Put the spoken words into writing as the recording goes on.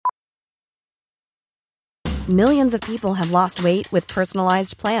Millions of people have lost weight with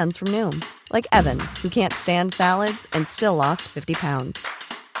personalized plans from Noom. Like Evan, who can't stand salads and still lost 50 pounds.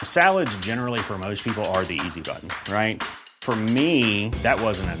 Salads generally for most people are the easy button, right? For me, that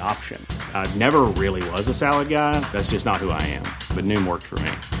wasn't an option. I never really was a salad guy. That's just not who I am. But Noom worked for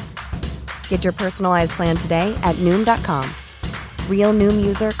me. Get your personalized plan today at Noom.com. Real Noom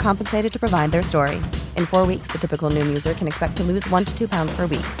user compensated to provide their story. In 4 weeks, the typical Noom user can expect to lose 1 to 2 pounds per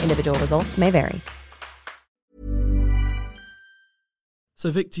week. Individual results may vary. So,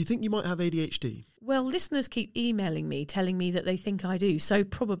 Vic, do you think you might have ADHD? Well, listeners keep emailing me, telling me that they think I do, so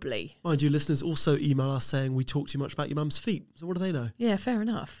probably. Mind you, listeners also email us saying we talk too much about your mum's feet. So what do they know? Yeah, fair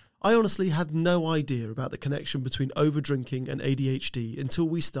enough. I honestly had no idea about the connection between over-drinking and ADHD until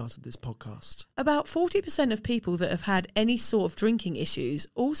we started this podcast. About 40% of people that have had any sort of drinking issues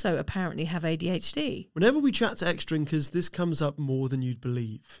also apparently have ADHD. Whenever we chat to ex-drinkers, this comes up more than you'd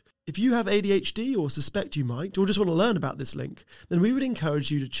believe. If you have ADHD or suspect you might, or just want to learn about this link, then we would encourage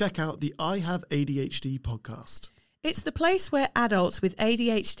you to check out the I Have ADHD podcast. It's the place where adults with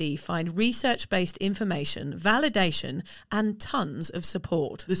ADHD find research-based information, validation, and tons of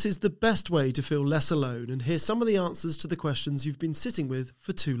support. This is the best way to feel less alone and hear some of the answers to the questions you've been sitting with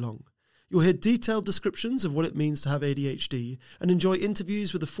for too long. You'll hear detailed descriptions of what it means to have ADHD and enjoy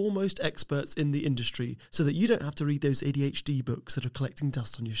interviews with the foremost experts in the industry so that you don't have to read those ADHD books that are collecting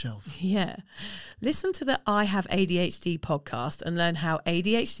dust on your shelf. Yeah. Listen to the I Have ADHD podcast and learn how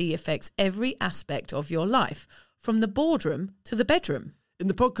ADHD affects every aspect of your life, from the boardroom to the bedroom. In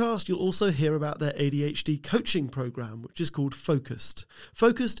the podcast, you'll also hear about their ADHD coaching program, which is called Focused.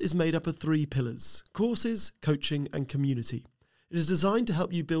 Focused is made up of 3 pillars: courses, coaching, and community. It is designed to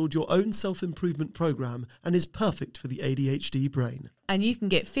help you build your own self-improvement program and is perfect for the ADHD brain. And you can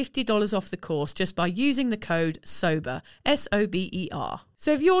get $50 off the course just by using the code SOBER, S-O-B-E-R.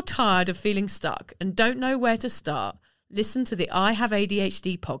 So if you're tired of feeling stuck and don't know where to start, listen to the I Have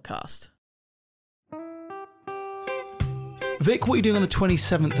ADHD podcast. Vic, what are you doing on the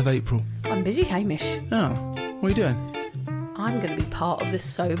 27th of April? I'm busy, Hamish. Oh, what are you doing? I'm going to be part of the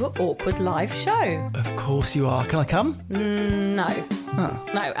Sober Awkward live show. Of course you are. Can I come? No. Oh.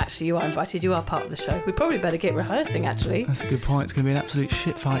 No, actually, you are invited. You are part of the show. We probably better get rehearsing, actually. That's a good point. It's going to be an absolute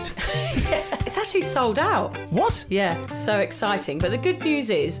shit fight. It's actually sold out. What? Yeah, so exciting. But the good news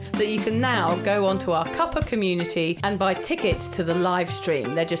is that you can now go onto our Cuppa community and buy tickets to the live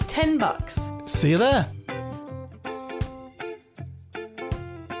stream. They're just $10. See you there.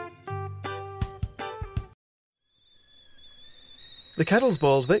 The kettle's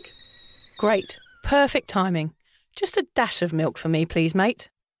boiled, Vic. Great. Perfect timing. Just a dash of milk for me, please,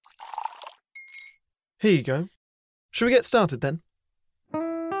 mate. Here you go. Shall we get started then?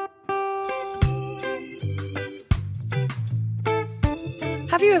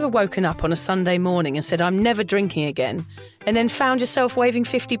 Have you ever woken up on a Sunday morning and said, I'm never drinking again, and then found yourself waving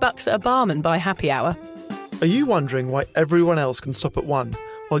 $50 at a barman by happy hour? Are you wondering why everyone else can stop at 1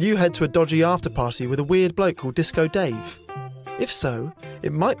 while you head to a dodgy after-party with a weird bloke called Disco Dave? If so,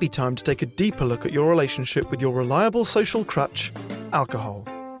 it might be time to take a deeper look at your relationship with your reliable social crutch, alcohol.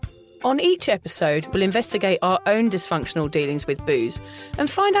 On each episode, we'll investigate our own dysfunctional dealings with booze and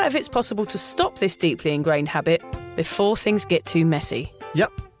find out if it's possible to stop this deeply ingrained habit before things get too messy.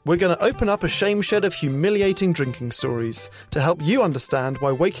 Yep, we're going to open up a shame shed of humiliating drinking stories to help you understand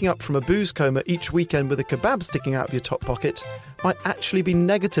why waking up from a booze coma each weekend with a kebab sticking out of your top pocket might actually be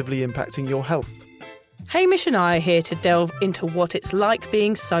negatively impacting your health. Hamish and I are here to delve into what it's like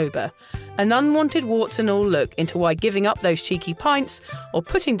being sober, an unwanted warts and all look into why giving up those cheeky pints or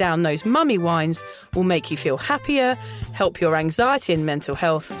putting down those mummy wines will make you feel happier, help your anxiety and mental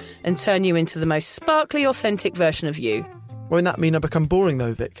health, and turn you into the most sparkly, authentic version of you. Won't that mean I become boring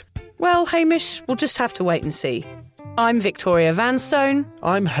though, Vic? Well, Hamish, we'll just have to wait and see. I'm Victoria Vanstone.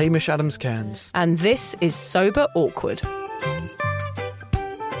 I'm Hamish Adams-Cairns. And this is Sober Awkward.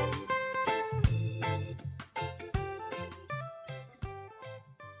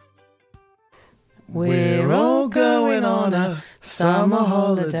 We're all going on a summer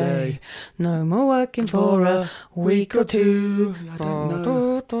holiday. No more working for a week or two. I don't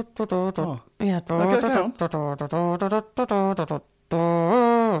know.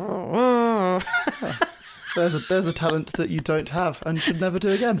 There's a talent that you don't have and should never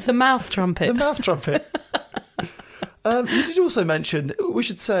do again. The mouth trumpet. The mouth trumpet. You did also mention, we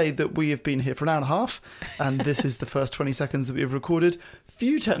should say that we have been here for an hour and a half, and this is the first 20 seconds that we have recorded.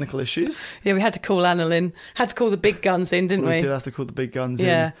 Few technical issues. Yeah, we had to call Annalyn. Had to call the big guns in, didn't we? We did have to call the big guns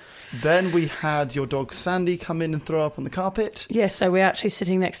Yeah. in. Then we had your dog Sandy come in and throw up on the carpet. Yeah, so we're actually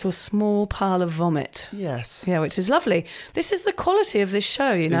sitting next to a small pile of vomit. Yes. Yeah, which is lovely. This is the quality of this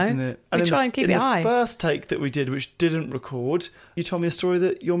show, you know. Isn't it? We try and keep it high. In the first take that we did, which didn't record, you told me a story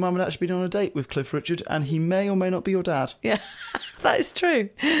that your mum had actually been on a date with Cliff Richard, and he may or may not be your dad. Yeah, that is true.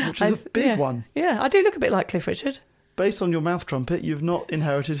 Which is a big one. Yeah, I do look a bit like Cliff Richard. Based on your mouth trumpet, you've not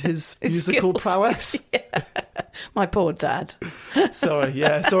inherited his His musical skills. prowess. Yeah. My poor dad. Sorry,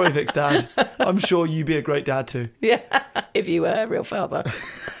 Vic's dad. I'm sure you'd be a great dad too. Yeah, if you were a real father.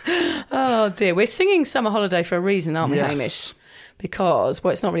 Oh dear, we're singing Summer Holiday for a reason, aren't we, Yes. Hamish? Because,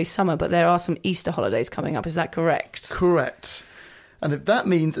 well, it's not really summer, but there are some Easter holidays coming up. Is that correct? Correct. And if that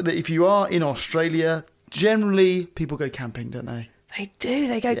means that if you are in Australia, generally people go camping, don't they? They do.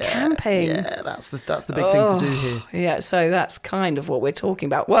 They go camping. Yeah, that's the big thing to do here. Yeah, so that's kind of what we're talking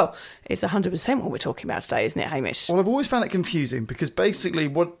about. Well, it's 100% what we're talking about today, isn't it, Hamish? Well, I've always found it confusing because basically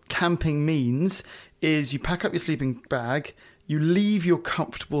what camping means is you pack up your sleeping bag, you leave your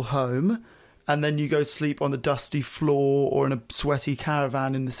comfortable home, and then you go sleep on the dusty floor or in a sweaty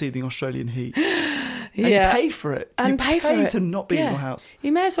caravan in the seething Australian heat. And you pay for it. And you pay for it. to not be in Yeah. your house.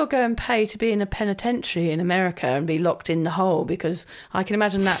 You may as well go and pay to be in a penitentiary in America and be locked in the hole, because I can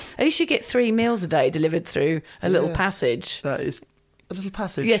imagine that. At least you get 3 meals a day delivered through a little passage. That is a little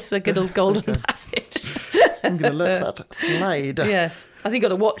passage. Yes, a good old golden passage. I'm going to let that slide. Yes. I think you've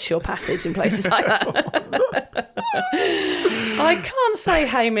got to watch your passage in places like that. I can't say,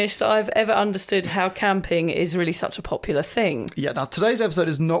 Hamish, that I've ever understood how camping is really such a popular thing. Yeah, now today's episode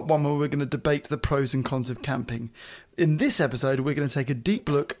is not one where we're going to debate the pros and cons of camping. In this episode, we're going to take a deep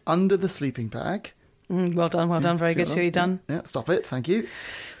look under the sleeping bag. Well done, very good. See you done. Yeah, stop it, thank you.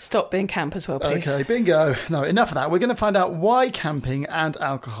 Stop being camp as well, please. Okay, bingo. No, enough of that. We're going to find out why camping and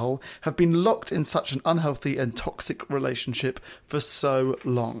alcohol have been locked in such an unhealthy and toxic relationship for so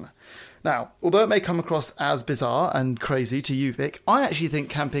long. Now, although it may come across as bizarre and crazy to you, Vic, I actually think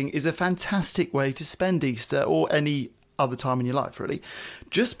camping is a fantastic way to spend Easter or any other time in your life, really.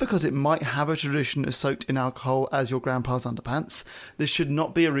 Just because it might have a tradition as soaked in alcohol as your grandpa's underpants, this should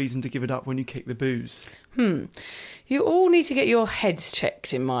not be a reason to give it up when you kick the booze. You all need to get your heads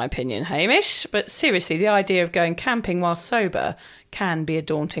checked, in my opinion, Hamish. But seriously, the idea of going camping while sober can be a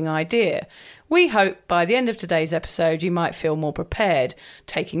daunting idea. We hope by the end of today's episode you might feel more prepared,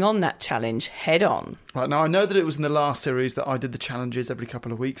 taking on that challenge head on. Right, now I know that it was in the last series that I did the challenges every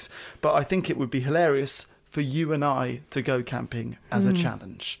couple of weeks, but I think it would be hilarious for you and I to go camping as a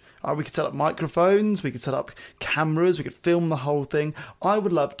challenge. We could set up microphones, we could set up cameras, we could film the whole thing. I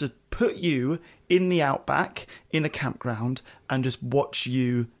would love to put you in the outback, in a campground, and just watch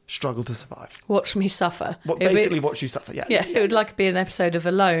you struggle to survive. Watch me suffer. Basically watch you suffer, yeah. Yeah, it would like be an episode of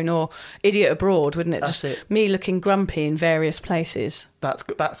Alone or Idiot Abroad, wouldn't it? That's Just it. me looking grumpy in various places.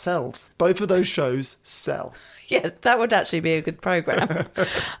 That sells. Both of those shows sell. Yes, that would actually be a good programme.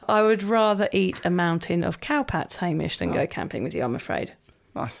 I would rather eat a mountain of cowpats, Hamish, than go camping with you, I'm afraid.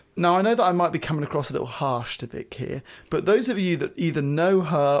 Nice. Now, I know that I might be coming across a little harsh to Vic here, but those of you that either know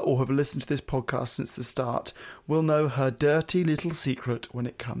her or have listened to this podcast since the start will know her dirty little secret when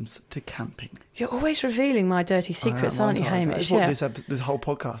it comes to camping. You're always revealing my dirty secrets, I am, aren't you, I? Hamish? That's what this whole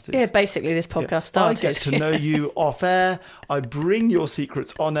podcast is. Yeah, basically this podcast started. I get to know you off air. I bring your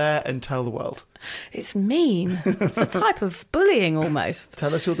secrets on air and tell the world. It's mean. It's a type of bullying almost.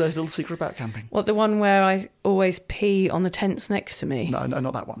 Tell us your dirty little secret about camping. What, the one where I always pee on the tents next to me? No,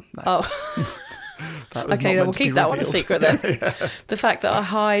 not that one. No. Oh, That was okay, not then we'll meant to be keep that one a revealed. secret then. The fact that I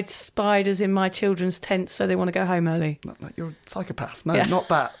hide spiders in my children's tents so they want to go home early. No, you're a psychopath. No, Yeah. not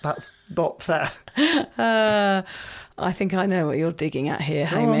that. That's not fair. I think I know what you're digging at here,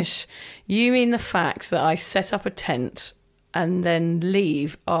 Hamish. You mean the fact that I set up a tent and then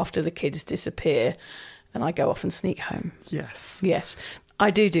leave after the kids disappear and I go off and sneak home? Yes. Yes, I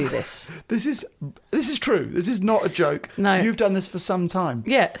do this. This is true. This is not a joke. No. You've done this for some time.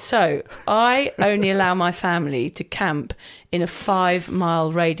 Yeah, so I only allow my family to camp in a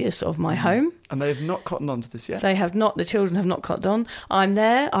 5-mile radius of my home. And they have not cottoned on to this yet. They have not, the children have not cottoned on. I'm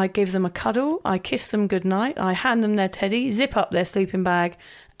there, I give them a cuddle, I kiss them goodnight, I hand them their teddy, zip up their sleeping bag,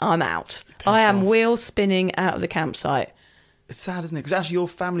 I'm out. I am off. wheel spinning out of the campsite. It's sad, isn't it? Because actually your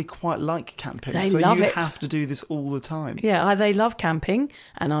family quite like camping. They so love you it. have to do this all the time. Yeah, they love camping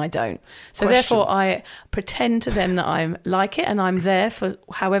and I don't. So Question. therefore I pretend to them that I like it and I'm there for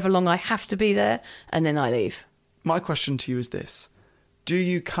however long I have to be there and then I leave. My question to you is this. do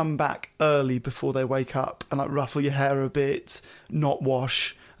you come back early before they wake up and like ruffle your hair a bit, not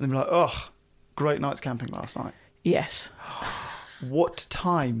wash, and then be like, oh, great night's camping last night? Yes. What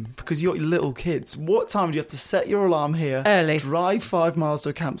time? Because you're little kids. What time do you have to set your alarm here? Early. Drive 5 miles to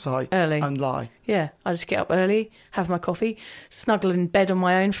a campsite. Early. And lie. Yeah, I just get up early, have my coffee, snuggle in bed on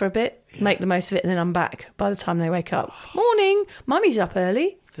my own for a bit, make the most of it, and then I'm back by the time they wake up. Morning, Mummy's up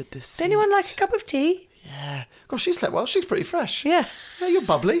early. The Does deceit. anyone like a cup of tea? Yeah. Gosh, she slept well. She's pretty fresh. Yeah. Yeah, you're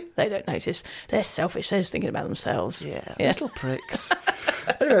bubbly. They don't notice. They're selfish. They're just thinking about themselves. Yeah, little pricks.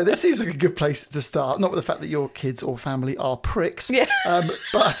 Anyway, this seems like a good place to start. Not with the fact that your kids or family are pricks. Yeah.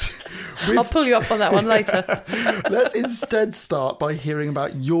 But I'll pull you up on that one later. let's instead start by hearing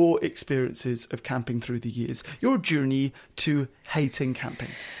about your experiences of camping through the years. Your journey to hating camping.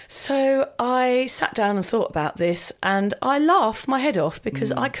 So I sat down and thought about this, and I laughed my head off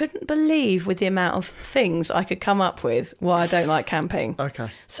because I couldn't believe with the amount of things I could come up with why I don't like camping.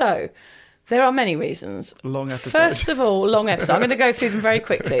 Okay. So there are many reasons. Long episode. First of all, long episode. I'm going to go through them very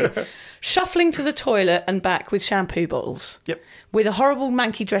quickly. Shuffling to the toilet and back with shampoo bottles. Yep. With a horrible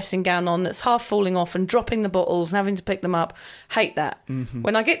manky dressing gown on that's half falling off and dropping the bottles and having to pick them up. Hate that. Mm-hmm.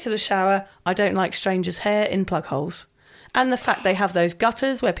 When I get to the shower, I don't like strangers' hair in plug holes. And the fact they have those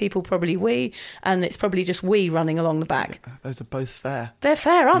gutters where people probably wee, and it's probably just wee running along the back. Yeah, those are both fair. They're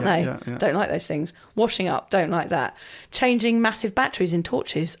fair, aren't they? Yeah. Don't like those things. Washing up, don't like that. Changing massive batteries in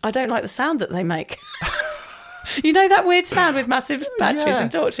torches, I don't like the sound that they make. You know that weird sound with massive batteries in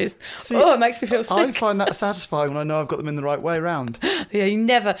torches? See, it makes me feel sick. I find that satisfying when I know I've got them in the right way round. Yeah, you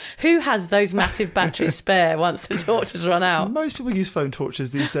never... Who has those massive batteries spare once the torches run out? Most people use phone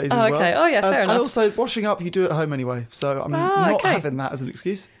torches these days as Oh, well. okay. Oh, yeah, fair enough. And also, washing up, you do at home anyway. So I'm not having that as an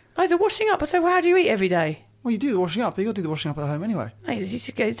excuse. Oh, the washing up. So how do you eat every day? Well, you do the washing up, but you've got to do the washing up at home anyway. Hey, you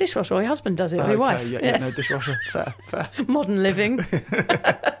should go to the dishwasher, or your husband does it, or your wife. Yeah, no, dishwasher. Fair. Modern living.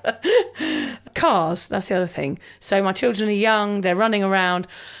 Cars, that's the other thing. So my children are young, they're running around.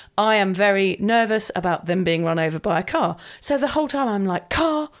 I am very nervous about them being run over by a car. So the whole time I'm like,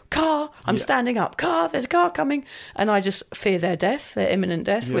 car, I'm standing up, car, there's a car coming. And I just fear their death, their imminent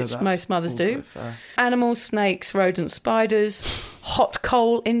death, which most mothers do. Fair. Animals, snakes, rodents, spiders, hot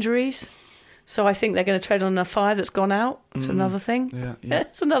coal injuries. So I think they're going to tread on a fire that's gone out. It's another thing. Yeah.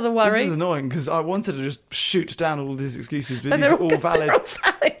 It's another worry. This is annoying because I wanted to just shoot down all these excuses, but these are all valid. They're all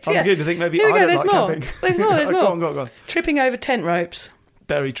valid, I'm yeah. beginning to think maybe Here we I go, don't like more. camping. There's more. Go on. Tripping over tent ropes.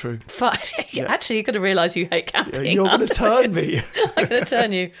 Very true. Fine. Actually, you're going to realise you hate camping. Yeah, you're going to turn me. I'm going to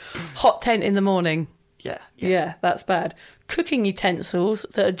turn you. Hot tent in the morning. Yeah. That's bad. Cooking utensils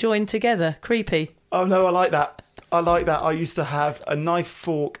that are joined together. Creepy. Oh, no, I like that. I used to have a knife,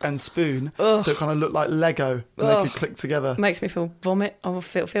 fork and spoon that kind of looked like Lego and they could click together. Makes me feel vomit. I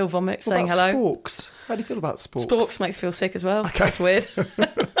feel vomit What saying about hello. sporks? How do you feel about sporks? Sporks makes me feel sick as well. Okay. That's weird.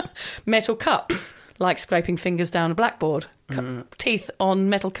 Metal cups, like scraping fingers down a blackboard. Teeth on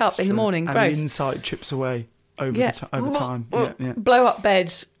metal cup in the morning. And Gross. the inside chips away over time. Yeah. Blow up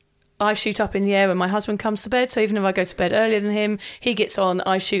beds. I shoot up in the air when my husband comes to bed. So even if I go to bed earlier than him, he gets on,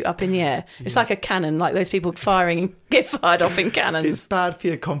 I shoot up in the air. It's like a cannon, like those people firing and get fired off in cannons. It's bad for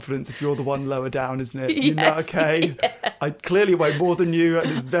your confidence if you're the one lower down, isn't it? Yes, You know, okay, I clearly weigh more than you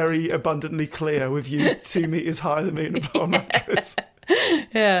and it's very abundantly clear with you 2 metres higher than me in a mattress.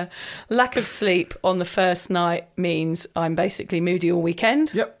 Yeah. Lack of sleep on the first night means I'm basically moody all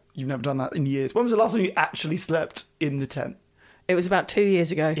weekend. Yep, you've never done that in years. When was the last time you actually slept in the tent? It was about 2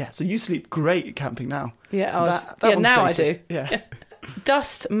 years ago. Yeah, so you sleep great at camping now. Yeah, So one's now dated. I do. Yeah.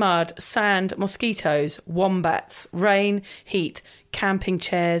 Dust, mud, sand, mosquitoes, wombats, rain, heat, camping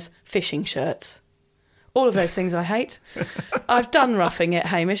chairs, fishing shirts. All of those things I hate. I've done roughing it,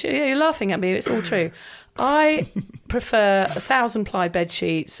 Hamish. Yeah, you're laughing at me. It's all true. I prefer 1,000-ply bed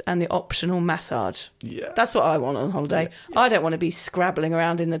sheets and the optional massage. Yeah. That's what I want on holiday. Yeah. I don't want to be scrabbling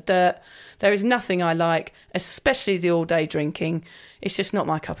around in the dirt. There is nothing I like, especially the all-day drinking. It's just not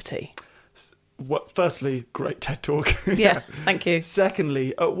my cup of tea. Firstly, great TED Talk. Yeah, thank you.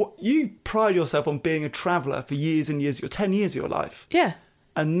 Secondly, you pride yourself on being a traveller for years and years, 10 years of your life. Yeah.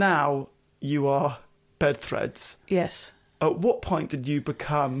 And now you are bed threads. Yes. At what point did you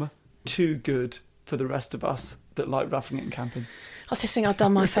become too good for the rest of us that like roughing it and camping? I just think I've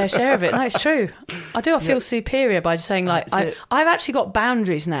done my fair share of it. No, it's true. I do. I feel superior by just saying, like, I've actually got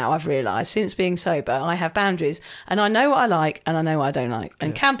boundaries now, I've realised, since being sober. I have boundaries. And I know what I like and I know what I don't like.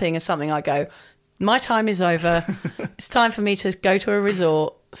 And camping is something I go, my time is over. It's time for me to go to a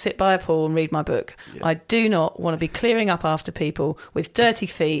resort, sit by a pool and read my book. Yeah. I do not want to be clearing up after people with dirty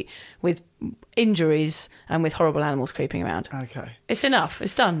feet, with injuries and with horrible animals creeping around. Okay. It's enough.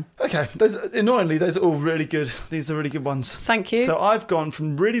 It's done. Okay. Annoyingly, those are all really good. These are really good ones. Thank you. So I've gone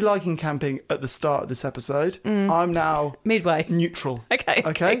from really liking camping at the start of this episode. I'm now Midway. neutral. Okay.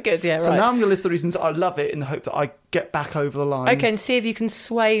 Okay. Good. Yeah. So right. now I'm going to list the reasons I love it in the hope that I get back over the line. Okay, and see if you can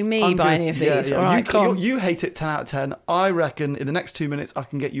sway me I'm by gonna- any of yeah, these. yeah. All right, come on. You hate it 10 out of 10. I reckon in the next 2 minutes I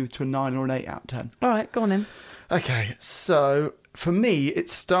can get you to a 9 or an 8 out of 10. All right, go on then. Okay, so for me, it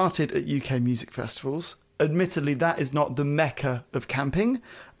started at UK music festivals. Admittedly, that is not the mecca of camping.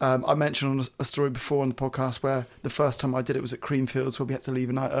 I mentioned on a story before on the podcast where the first time I did it was at Creamfields, where we had to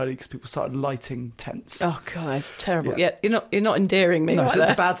leave a night early because people started lighting tents. Oh God, it's terrible. Yeah. Yeah, you're not endearing me. No, right so it's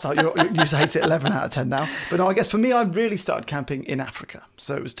there. a bad start. You just hate it 11 out of 10 now. But no, I guess for me, I really started camping in Africa.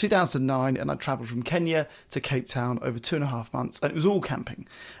 So it was 2009 and I travelled from Kenya to Cape Town over 2.5 months and it was all camping.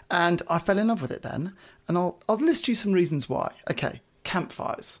 And I fell in love with it then. And I'll list you some reasons why. Okay,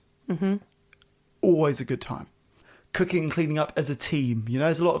 campfires. Mm-hmm. Always a good time. Cooking and cleaning up as a team. You know,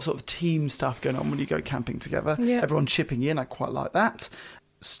 there's a lot of sort of team stuff going on when you go camping together. Yeah. Everyone chipping in. I quite like that.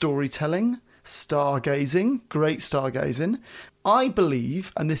 Storytelling, stargazing, great stargazing. I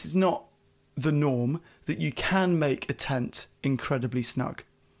believe, and this is not the norm, that you can make a tent incredibly snug.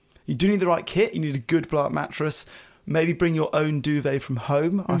 You do need the right kit. You need a good blow-up mattress. Maybe bring your own duvet from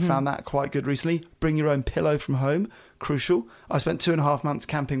home. I found that quite good recently. Bring your own pillow from home. Crucial. I spent 2.5 months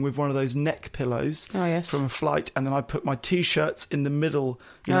camping with one of those neck pillows from a flight, and then I put my t-shirts in the middle,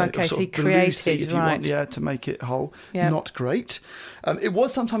 of so sort you of the loose seat, created, if you want, right. to make it whole. Yeah. Not great. It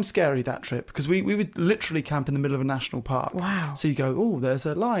was sometimes scary, that trip, because we would literally camp in the middle of a national park. Wow. So you go, oh, there's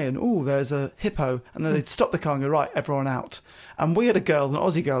a lion, oh, there's a hippo, and then they'd stop the car and go, right, everyone out. And we had a girl, an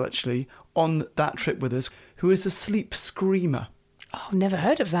Aussie girl actually, on that trip with us, who is a sleep screamer. Oh, never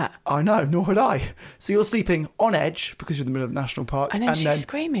heard of that. I know, nor had I. So you're sleeping on edge because you're in the middle of a national park. And then she's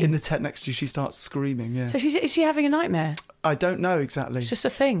screaming. In the tent next to you, she starts screaming, yeah. So is she having a nightmare? I don't know exactly. It's just a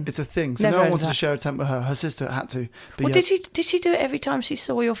thing. It's a thing. So Never no one heard of wanted to that. share a tent with her. Her sister had to. But Well, yeah. did she do it every time she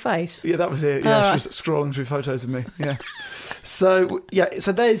saw your face? Yeah, that was it. Yeah, Oh, she was scrolling through photos of me. Yeah. So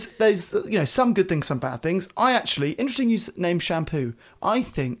there's some good things, some bad things. I actually, interesting you name shampoo. I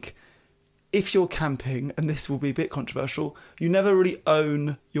think if you're camping, and this will be a bit controversial, you never really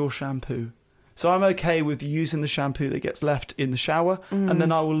own your shampoo. So I'm okay with using the shampoo that gets left in the shower, and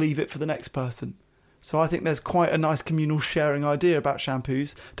then I will leave it for the next person. So I think there's quite a nice communal sharing idea about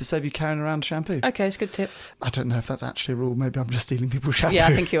shampoos to save you carrying around shampoo. Okay, it's a good tip. I don't know if that's actually a rule. Maybe I'm just stealing people's shampoo. Yeah,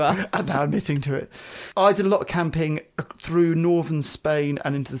 I think you are. And now admitting to it. I did a lot of camping through northern Spain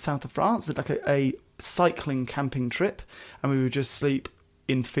and into the south of France. Did like a cycling camping trip, and we would just sleep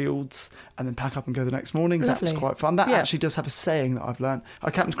in fields and then pack up and go the next morning. That was Lovely. quite fun. That Yeah. actually does have a saying that I've learned.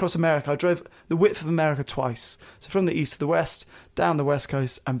 I camped across America. I drove the width of America twice. So from the east to the west, down the west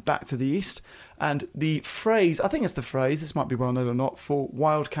coast and back to the east. And the phrase, I think it's the phrase, this might be well known or not, for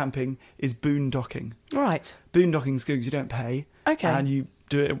wild camping is boondocking. Right. Boondocking is good because you don't pay. Okay. And you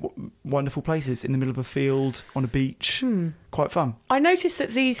do it at wonderful places, in the middle of a field, on a beach. Quite fun. I noticed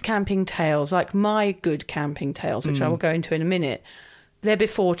that these camping tales, like my good camping tales, which I will go into in a minute, they're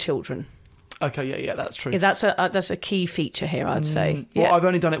before children. Okay, yeah, that's true. Yeah, that's a key feature here, I'd say. Well, Yeah. I've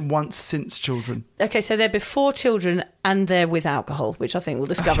only done it once since children. Okay, so they're before children and they're with alcohol, which I think we'll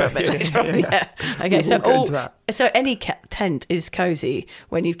discover a bit later on. Yeah. Okay, We'll get into that. so any tent is cosy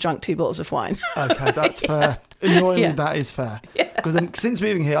when you've drunk 2 bottles of wine. Okay, that's fair. Annoyingly, Yeah. that is fair. Because then, since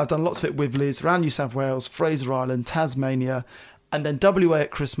moving here, I've done lots of it with Liz, around New South Wales, Fraser Island, Tasmania, and then WA at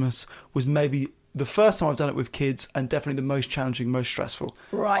Christmas was maybe the first time I've done it with kids, and definitely the most challenging, most stressful.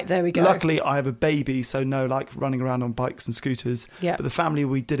 Right, there we go. Luckily, I have a baby, so no like running around on bikes and scooters. Yeah. But the family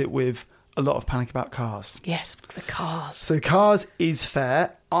we did it with, a lot of panic about cars. Yes, the cars. So cars is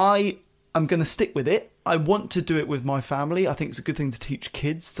fair. I am going to stick with it. I want to do it with my family. I think it's a good thing to teach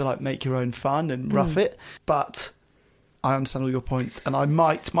kids to like make your own fun and rough it. But I understand all your points, and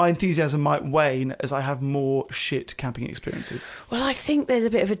my enthusiasm might wane as I have more shit camping experiences. Well, I think there's a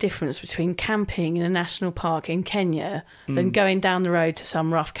bit of a difference between camping in a national park in Kenya than going down the road to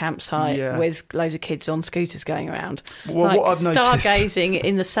some rough campsite Yeah. with loads of kids on scooters going around. Well, like what I've noticed- stargazing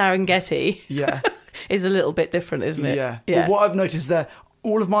in the Serengeti Yeah. is a little bit different, isn't it? Yeah. Well, what I've noticed there,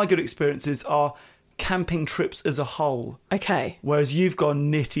 all of my good experiences are camping trips as a whole. Okay. Whereas you've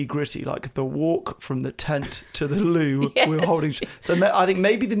gone nitty gritty, like the walk from the tent to the loo. Yes. We're holding. So I think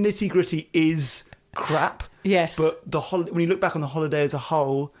maybe the nitty gritty is crap. When But when you look back on the holiday as a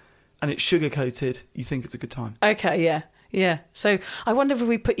whole, and it's sugar coated, you think it's a good time. Okay, yeah. Yeah. So I wonder if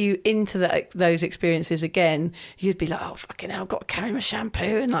we put you into those experiences again, you'd be like, oh, fucking hell, I've got to carry my shampoo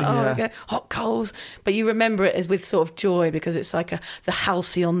and like, oh, okay, hot coals. But you remember it as with sort of joy because it's like the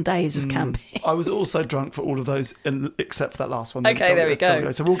halcyon days of camping. I was also drunk for all of those, except for that last one. Okay, there we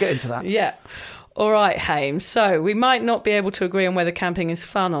go. So we'll get into that. Yeah. All right, Haim. So we might not be able to agree on whether camping is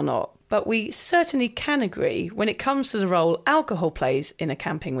fun or not, but we certainly can agree when it comes to the role alcohol plays in a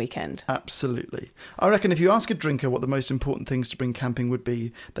camping weekend. Absolutely. I reckon if you ask a drinker what the most important things to bring camping would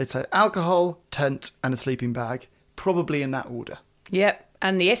be, they'd say alcohol, tent and a sleeping bag, probably in that order. Yep.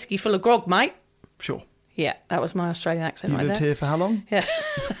 And the esky full of grog, mate. Sure. Yeah, that was my Australian accent You right there. lived here for how long? Yeah.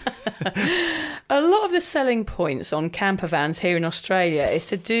 A lot of the selling points on camper vans here in Australia is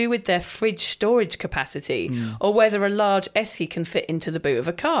to do with their fridge storage capacity or whether a large esky can fit into the boot of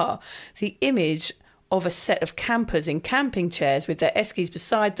a car. The image of a set of campers in camping chairs with their eskies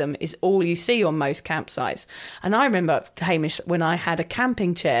beside them is all you see on most campsites. And I remember, Hamish, when I had a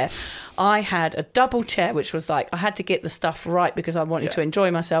camping chair, I had a double chair, which was like, I had to get the stuff right because I wanted to enjoy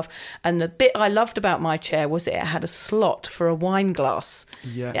myself. And the bit I loved about my chair was that it had a slot for a wine glass.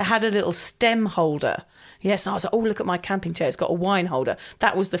 Yeah. It had a little stem holder. Yes, and I was like, oh, look at my camping chair. It's got a wine holder.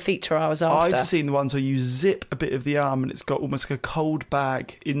 That was the feature I was after. I've seen the ones where you zip a bit of the arm and it's got almost like a cold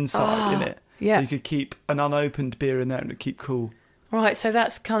bag inside in it. Yeah. So you could keep an unopened beer in there and it'd keep cool. Right, so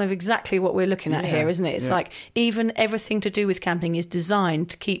that's kind of exactly what we're looking at here, isn't it? It's like even everything to do with camping is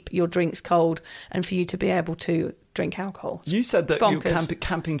designed to keep your drinks cold and for you to be able to drink alcohol. You said that your bonkers.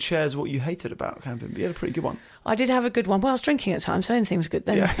 camping chairs were what you hated about camping, but you had a pretty good one. I did have a good one. Well, I was drinking at the time, so anything was good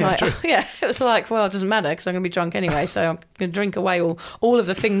then. Yeah, true. Yeah, it was like, well, it doesn't matter because I'm going to be drunk anyway, so I'm going to drink away all of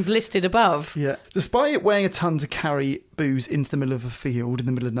the things listed above. Yeah. Despite it weighing a ton to carry booze into the middle of a field in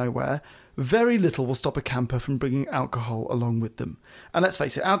the middle of nowhere, very little will stop a camper from bringing alcohol along with them. And let's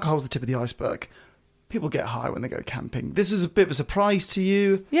face it, alcohol's the tip of the iceberg. People get high when they go camping. This was a bit of a surprise to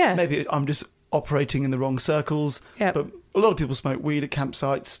you. Yeah. Maybe I'm just operating in the wrong circles. Yeah. But a lot of people smoke weed at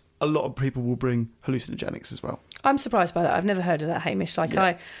campsites. A lot of people will bring hallucinogenics as well. I'm surprised by that. I've never heard of that, Hamish.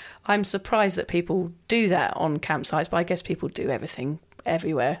 I'm surprised that people do that on campsites, but I guess people do everything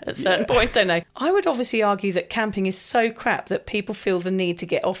everywhere at certain points, don't they? I would obviously argue that camping is so crap that people feel the need to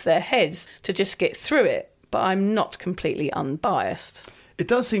get off their heads to just get through it, but I'm not completely unbiased. It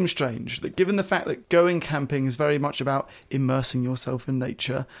does seem strange that given the fact that going camping is very much about immersing yourself in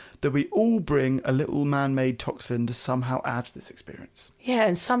nature, that we all bring a little man-made toxin to somehow add to this experience. Yeah,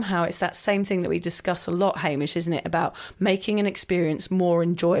 and somehow it's that same thing that we discuss a lot, Hamish, isn't it? About making an experience more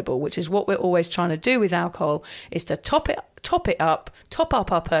enjoyable, which is what we're always trying to do with alcohol, is to top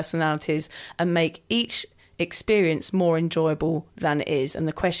up our personalities and make each experience more enjoyable than it is. And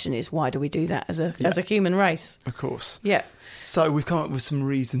the question is, why do we do that as a human race? Of course. Yeah. So we've come up with some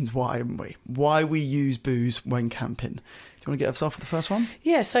reasons why, haven't we? Why we use booze when camping. Do you want to get us off with the first one?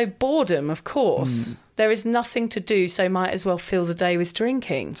 Yeah, so boredom, of course. There is nothing to do, so might as well fill the day with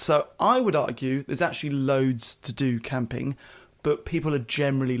drinking. So I would argue there's actually loads to do camping, but people are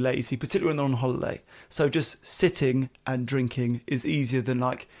generally lazy, particularly when they're on holiday. So just sitting and drinking is easier than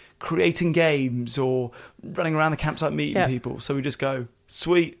like creating games or running around the campsite meeting people. So we just go,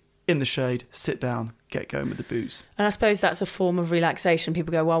 sweet, in the shade, sit down, get going with the booze. And I suppose that's a form of relaxation.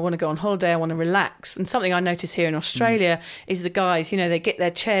 People go, well, I want to go on holiday, I want to relax. And something I notice here in Australia is the guys, they get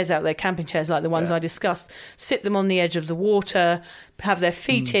their chairs out, their camping chairs like the ones I discussed, sit them on the edge of the water, have their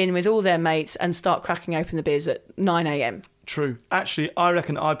feet in with all their mates and start cracking open the beers at 9 a.m. True. Actually, I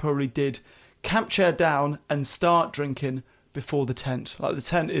reckon I probably did camp chair down and start drinking before the tent. Like the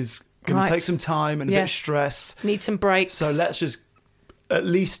tent is going to take some time and a bit of stress. Need some breaks. So let's just at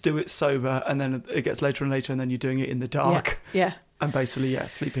least do it sober, and then it gets later and later, and then you're doing it in the dark. Yeah. And basically,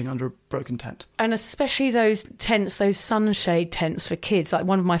 sleeping under a broken tent. And especially those tents, those sunshade tents for kids. Like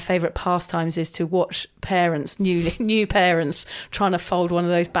one of my favourite pastimes is to watch parents, new parents, trying to fold one of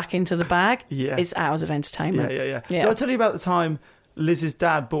those back into the bag. Yeah. It's hours of entertainment. Yeah. Did I tell you about the time Liz's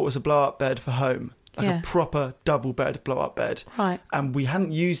dad bought us a blow-up bed for home? Like a proper double bed, blow-up bed. Right. And we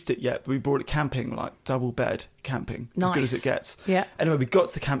hadn't used it yet, but we brought it camping, like double bed camping. Nice. As good as it gets. Yeah. Anyway, we got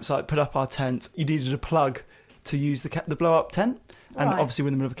to the campsite, put up our tent. You needed a plug to use the blow-up tent. And obviously we're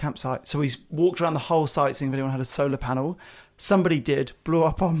in the middle of a campsite. So we walked around the whole site seeing if anyone had a solar panel. Somebody did, blew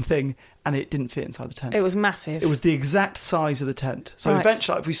up on thing, and it didn't fit inside the tent. It was massive. It was the exact size of the tent. So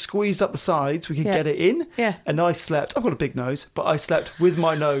eventually, if we squeezed up the sides, we could get it in. Yeah. And I slept, I've got a big nose, but I slept with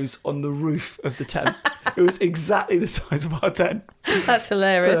my nose on the roof of the tent. It was exactly the size of our tent. That's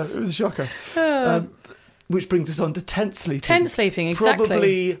hilarious. Yeah, it was a shocker. Which brings us on to tent sleeping. Tent sleeping, exactly.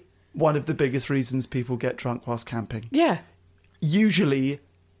 Probably one of the biggest reasons people get drunk whilst camping. Yeah. Usually,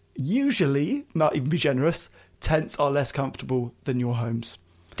 might even be generous, tents are less comfortable than your homes.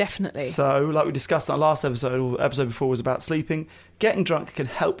 Definitely. So, like we discussed in our last episode, or the episode before was about sleeping, getting drunk can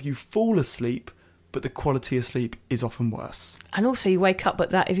help you fall asleep, but the quality of sleep is often worse. And also you wake up at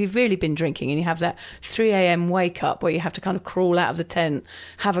that, if you've really been drinking and you have that 3 a.m. wake up where you have to kind of crawl out of the tent,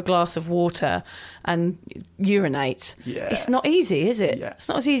 have a glass of water and urinate. Yeah. It's not easy, is it? Yeah. It's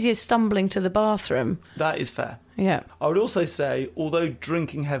not as easy as stumbling to the bathroom. That is fair. Yeah. I would also say, although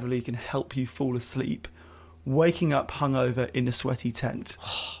drinking heavily can help you fall asleep, waking up hungover in a sweaty tent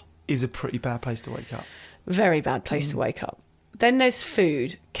is a pretty bad place to wake up. Very bad place to wake up. Then there's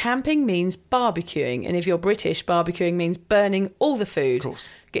food. Camping means barbecuing, and if you're British, barbecuing means burning all the food. Of course.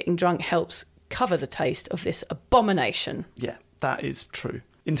 Getting drunk helps cover the taste of this abomination. Yeah, that is true.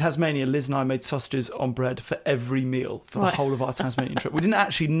 In Tasmania, Liz and I made sausages on bread for every meal for the Right. whole of our Tasmanian trip. We didn't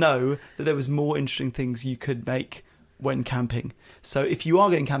actually know that there was more interesting things you could make when camping. So if you are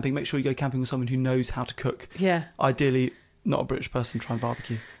going camping, make sure you go camping with someone who knows how to cook. Yeah. Ideally, not a British person trying to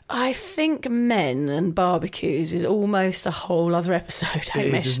barbecue. I think men and barbecues is almost a whole other episode,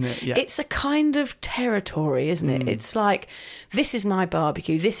 Hamish. isn't it? Yeah. It's a kind of territory, isn't it? It's like, this is my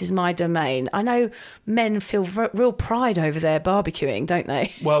barbecue, this is my domain. I know men feel real pride over their barbecuing, don't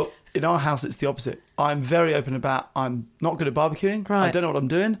they? Well, in our house, it's the opposite. I'm very open about I'm not good at barbecuing. Right. I don't know what I'm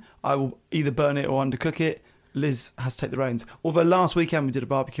doing. I will either burn it or undercook it. Liz has to take the reins. Although last weekend we did a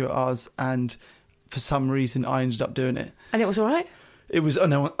barbecue at ours, and for some reason I ended up doing it. And it was all right? It was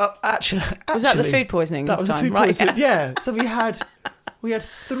actually. Was that the food poisoning That was the time? food Right, poisoning. Yeah. So we had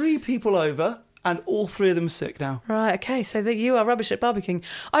 3 people over, and all 3 of them are sick now. Right, okay, so that you are rubbish at barbecuing.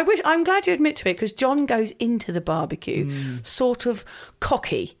 I'm glad you admit to it, because John goes into the barbecue sort of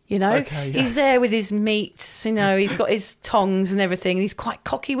cocky, you know? Okay, yeah. He's there with his meats, you know, he's got his tongs and everything, and he's quite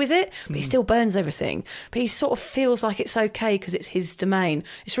cocky with it, but he still burns everything. But he sort of feels like it's okay because it's his domain.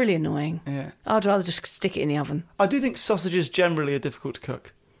 It's really annoying. Yeah. I'd rather just stick it in the oven. I do think sausages generally are difficult to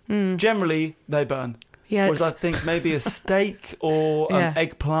cook. Generally, they burn. Yeah, Whereas I think maybe a steak or Yeah.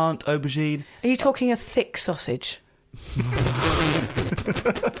 eggplant, aubergine. Are you talking a thick sausage?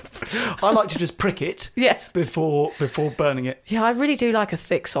 I like to just prick it Yes. before burning it. Yeah, I really do like a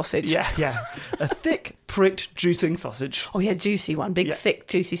thick sausage. Yeah. A thick, pricked, juicing sausage. Oh, yeah, juicy one. Big, Yeah. thick,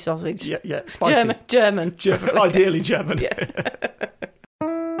 juicy sausage. Yeah. Spicy. German. Ideally German.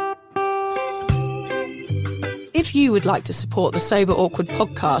 If you would like to support the Sober Awkward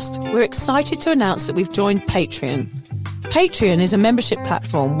podcast, we're excited to announce that we've joined Patreon. Patreon is a membership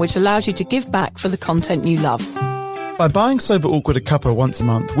platform which allows you to give back for the content you love. By buying Sober Awkward a cuppa once a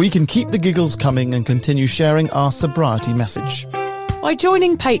month, we can keep the giggles coming and continue sharing our sobriety message. By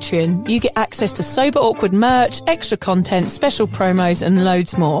joining Patreon, you get access to Sober Awkward merch, extra content, special promos and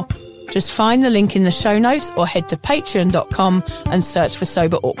loads more. Just find the link in the show notes or head to patreon.com and search for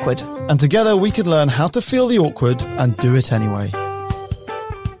Sober Awkward. And together we can learn how to feel the awkward and do it anyway.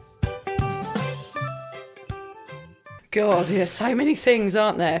 God, yeah, so many things,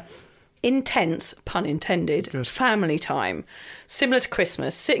 aren't there? Intense, pun intended, family time. Similar to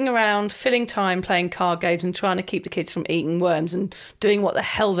Christmas, sitting around, filling time, playing card games and trying to keep the kids from eating worms and doing what the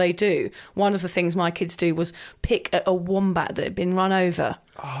hell they do. One of the things my kids do was pick a wombat that had been run over.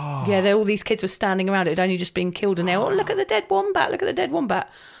 Oh. Yeah, all these kids were standing around. It had only just been killed and they were, oh, look at the dead wombat, look at the dead wombat.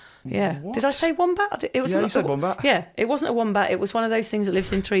 Yeah. What? Did I say wombat? It was Yeah, you said wombat. Yeah, it wasn't a wombat. It was one of those things that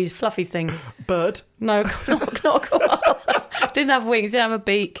lives in trees, fluffy thing. Bird. No, not a koala. Didn't have wings, didn't have a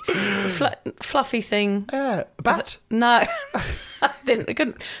beak. Fluffy thing. A bat. No.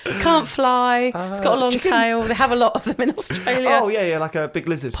 Can't fly. It's got a long chicken. tail. They have a lot of them in Australia. Oh, yeah, like a big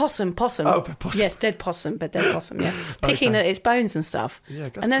lizard. Possum. Oh, possum. Yes, dead possum, yeah. Picking at its bones and stuff. Yeah,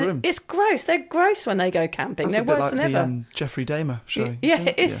 that's and then grim. It's gross. They're gross when they go camping. That's They're a bit worse like than the ever. Jeffrey Dahmer show. Yeah,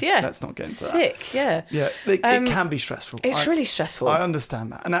 it is, yeah. Let's not get into that. Sick, yeah. Yeah, it can be stressful. It's really stressful. I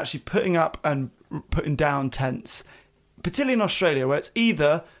understand that. And actually putting up and putting down tents, particularly in Australia, where it's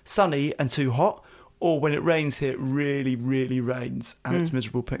either sunny and too hot, or when it rains here, it really, really rains, and it's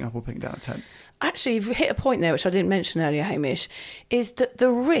miserable putting up or putting down a tent. Actually, you've hit a point there, which I didn't mention earlier, Hamish, is that the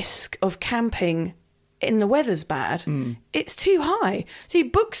risk of camping in the weather's bad, it's too high. So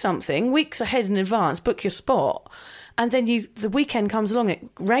you book something weeks ahead in advance, book your spot, and then the weekend comes along, it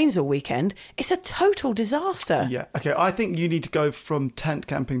rains all weekend, it's a total disaster. Yeah. Okay, I think you need to go from tent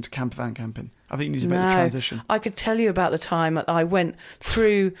camping to camper van camping. I think you need to make the transition. I could tell you about the time that I went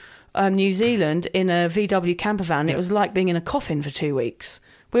through New Zealand in a VW camper van. It was like being in a coffin for 2 weeks.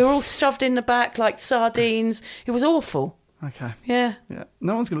 We were all shoved in the back like sardines. It was awful. Okay. Yeah. Yeah.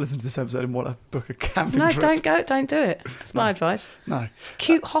 No one's going to listen to this episode and want to book a camping No, trip. don't do it. That's my advice. No.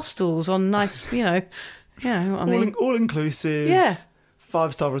 Cute hostels on nice, you know what I mean. All inclusive. Yeah.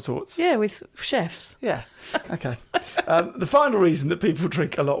 5-star resorts. Yeah, with chefs. Yeah. Okay. The final reason that people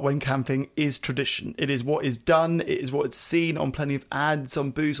drink a lot when camping is tradition. It is what is done. It is what is seen on plenty of ads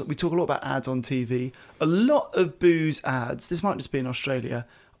on booze. We talk a lot about ads on TV. A lot of booze ads, this might just be in Australia,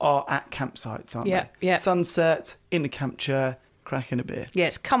 are at campsites, aren't they? Yeah. Sunset, in a camp chair, cracking a beer.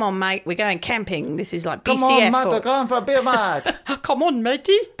 Yes, come on, mate. We're going camping. This is like BCF. Come on, mate. I'm going for a beer, mate. Come on,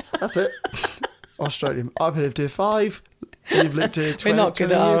 matey. That's it. Australian. I've lived here 5. You've lived here 20 We're not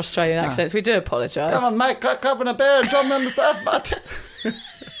good at our years. Australian accents. We do apologise. Come on, mate. Crack open a beer and join me on the surf, mate.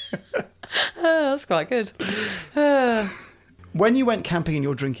 That's quite good. When you went camping in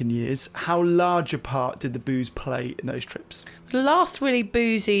your drinking years, how large a part did the booze play in those trips? The last really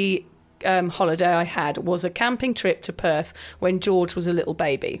boozy holiday I had was a camping trip to Perth when George was a little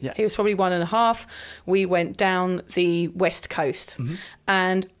baby. Yeah. He was probably 1.5. We went down the west coast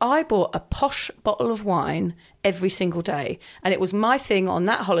and I bought a posh bottle of wine every single day. And it was my thing on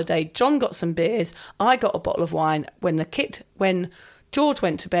that holiday. John got some beers. I got a bottle of wine. When George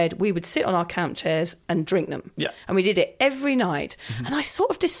went to bed, we would sit on our camp chairs and drink them. Yeah. And we did it every night. And I sort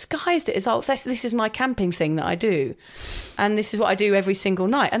of disguised it as, this is my camping thing that I do. And this is what I do every single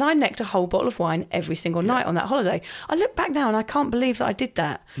night. And I necked a whole bottle of wine every single night on that holiday. I look back now and I can't believe that I did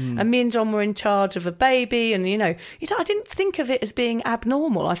that. And me and John were in charge of a baby. And, I didn't think of it as being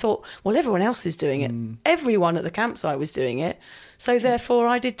abnormal. I thought, well, everyone else is doing it. Everyone at the campsite was doing it. So therefore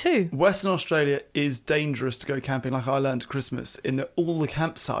I did too. Western Australia is dangerous to go camping, like I learned at Christmas, in that all the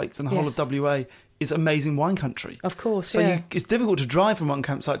campsites and the whole of WA is amazing wine country. Of course, So it's difficult to drive from one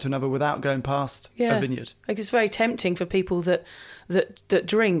campsite to another without going past a vineyard. Like it's very tempting for people that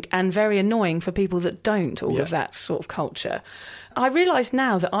drink and very annoying for people that don't, all of that sort of culture. I realise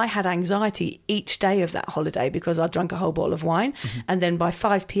now that I had anxiety each day of that holiday because I drank a whole bottle of wine and then by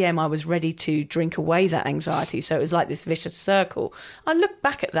 5 p.m. I was ready to drink away that anxiety. So it was like this vicious circle. I look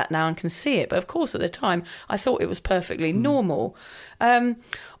back at that now and can see it. But of course, at the time, I thought it was perfectly normal.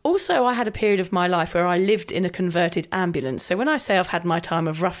 Also, I had a period of my life where I lived in a converted ambulance. So when I say I've had my time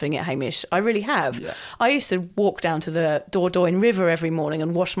of roughing it, Hamish, I really have. Yeah. I used to walk down to the Dordogne River every morning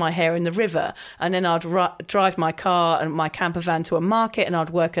and wash my hair in the river. And then I'd drive my car and my camper van to a market and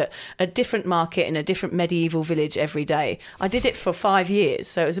I'd work at a different market in a different medieval village every day. I did it for 5 years.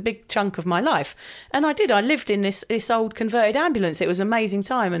 So it was a big chunk of my life. And I did. I lived in this old converted ambulance. It was an amazing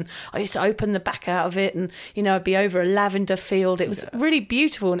time. And I used to open the back out of it and, I'd be over a lavender field. It was really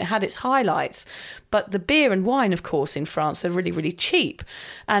beautiful. And it had its highlights. But the beer and wine, of course, in France are really, really cheap.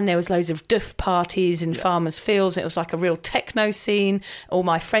 And there was loads of duff parties in farmers' fields. It was like a real techno scene. All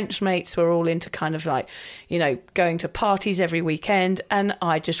my French mates were all into kind of like, going to parties every weekend. And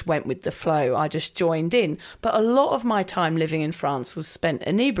I just went with the flow. I just joined in. But a lot of my time living in France was spent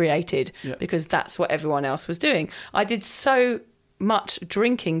inebriated because that's what everyone else was doing. I did so much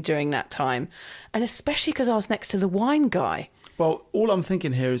drinking during that time. And especially because I was next to the wine guy. Well, all I'm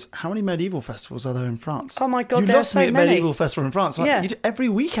thinking here is how many medieval festivals are there in France? Oh my God, you there are lost so me at many. medieval festival in France. Yeah. Every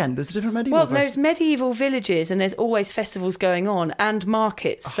weekend there's a different medieval festival. Well, there's medieval villages and there's always festivals going on and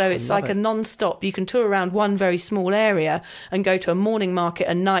markets. So it's like a non-stop. You can tour around one very small area and go to a morning market,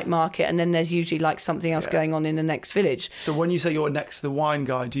 a night market, and then there's usually like something else going on in the next village. So when you say you're next to the wine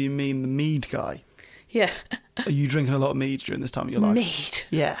guy, do you mean the mead guy? Yeah. Are you drinking a lot of mead during this time of your life? Mead?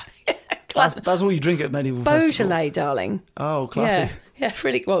 Yeah. That's all you drink at medieval festival. Beaujolais, darling. Oh, classy. Yeah,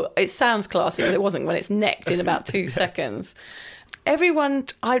 really. Well, it sounds classy, but it wasn't when it's necked in about 2 seconds. There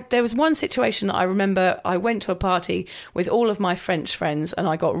was one situation that I remember. I went to a party with all of my French friends and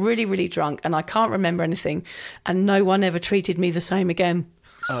I got really, really drunk and I can't remember anything and no one ever treated me the same again.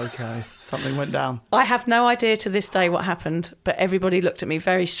 Okay, something went down. I have no idea to this day what happened, but everybody looked at me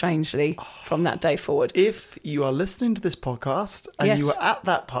very strangely from that day forward. If you are listening to this podcast and you were at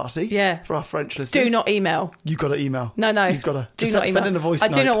that party, for our French listeners, do not email. You've got to email. No. You've got to do not send in a voice note.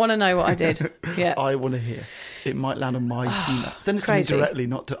 I do not want to know what I did. Yeah, I want to hear. It might land on my email. Send it to me directly,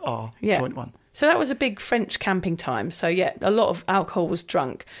 not to our joint one. So that was a big French camping time. So a lot of alcohol was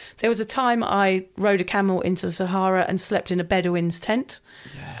drunk. There was a time I rode a camel into the Sahara and slept in a Bedouin's tent.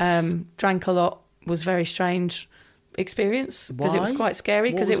 Yes. Drank a lot. Was very strange experience because it was quite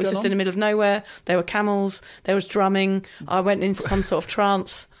scary because it was just in the middle of nowhere. There were camels. There was drumming. I went into some sort of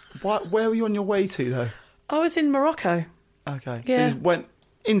trance. Where were you on your way to though? I was in Morocco. Okay. Yeah. So you went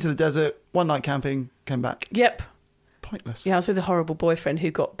into the desert, one night camping, came back. Yep. Pointless. Yeah, I was with a horrible boyfriend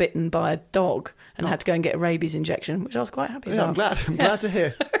who got bitten by a dog and had to go and get a rabies injection, which I was quite happy about. I'm glad to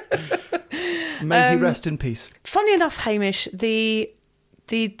hear. May he rest in peace. Funny enough, Hamish, the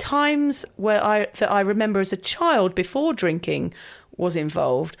times that I remember as a child before drinking was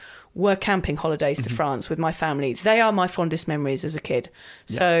involved were camping holidays to France with my family. They are my fondest memories as a kid.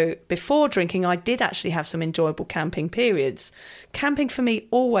 Yeah. So before drinking, I did actually have some enjoyable camping periods. Camping for me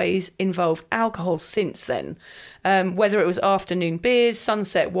always involved alcohol since then, whether it was afternoon beers,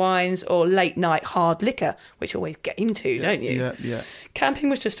 sunset wines, or late night hard liquor, which you always get into, don't you? Yeah. Camping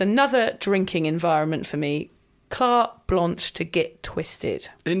was just another drinking environment for me. Carte blanche to get twisted.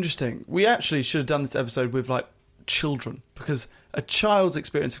 Interesting. We actually should have done this episode with like children, because a child's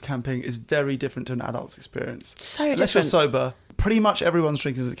experience of camping is very different to an adult's experience. So Unless you're different. sober, pretty much everyone's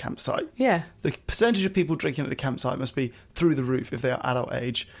drinking at a campsite. Yeah. The percentage of people drinking at the campsite must be through the roof if they are adult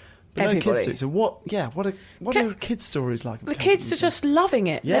age. But no kids Everybody. do. So what are kids' stories like? of The camping? kids are just loving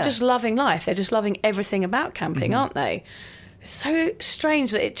it. Yeah. They're just loving life. They're just loving everything about camping, aren't they? It's so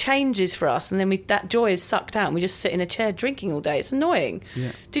strange that it changes for us, and then that joy is sucked out and we just sit in a chair drinking all day. It's annoying.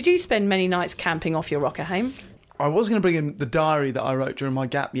 Yeah. Did you spend many nights camping off your rocker, Haim? I was going to bring in the diary that I wrote during my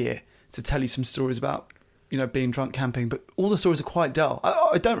gap year to tell you some stories about, being drunk camping, but all the stories are quite dull.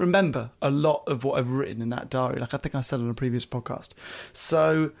 I don't remember a lot of what I've written in that diary, like I think I said on a previous podcast.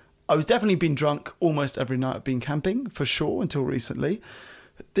 So I was definitely been drunk almost every night I've been camping, for sure, until recently.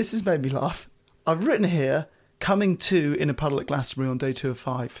 This has made me laugh. I've written here, coming to in a puddle at Glastonbury on day 2 of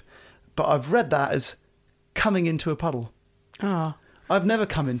 5, but I've read that as coming into a puddle. Oh. I've never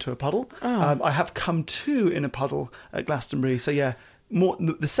come into a puddle. I have come to in a puddle at Glastonbury. So yeah,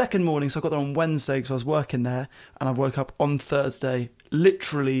 the second morning, so I got there on Wednesday because I was working there, and I woke up on Thursday.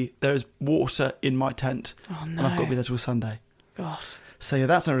 Literally, there is water in my tent, and I've got to be there till Sunday. God. So yeah,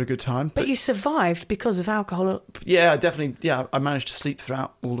 that's not a good time. But you survived because of alcohol Yeah, definitely. Yeah, I managed to sleep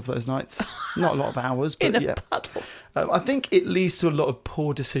throughout all of those nights. Not a lot of hours, but in yeah. a puddle. I think it leads to a lot of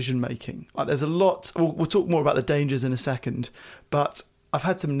poor decision making. Like, there's a lot. We'll talk more about the dangers in a second, but I've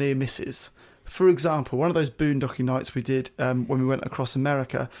had some near misses. For example, one of those boondocking nights we did when we went across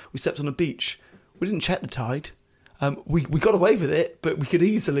America, we stepped on a beach. We didn't check the tide. We got away with it, but we could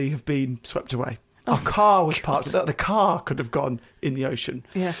easily have been swept away. Our car was parked. The car could have gone in the ocean.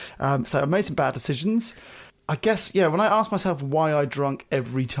 Yeah. So I made some bad decisions. I guess, yeah, when I asked myself why I drunk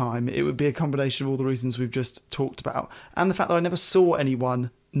every time, it would be a combination of all the reasons we've just talked about, and the fact that I never saw anyone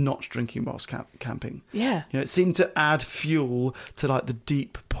not drinking whilst camping. Yeah. It seemed to add fuel to like the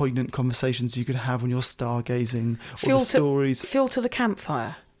deep, poignant conversations you could have when you're stargazing, or the stories. Fuel to the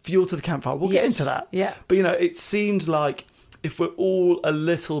campfire. Fuel to the campfire. We'll get into that. Yeah. But, it seemed like if we're all a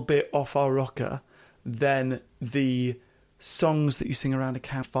little bit off our rocker, then the songs that you sing around a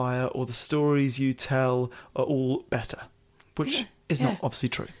campfire or the stories you tell are all better, which is not obviously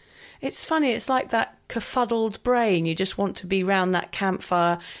true. It's funny, it's like that kerfuddled brain. You just want to be round that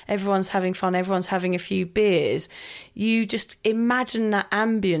campfire. Everyone's having fun. Everyone's having a few beers. You just imagine that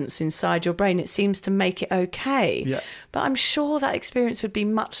ambience inside your brain. It seems to make it okay. Yeah. But I'm sure that experience would be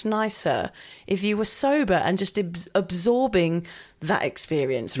much nicer if you were sober and just absorbing that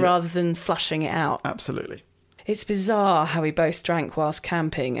experience rather than flushing it out. Absolutely. It's bizarre how we both drank whilst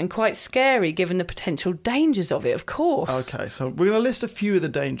camping, and quite scary given the potential dangers of it, of course. Okay, so we're going to list a few of the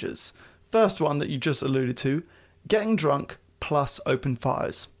dangers. First one that you just alluded to, getting drunk plus open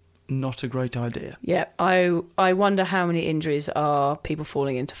fires. Not a great idea. Yeah, I wonder how many injuries are people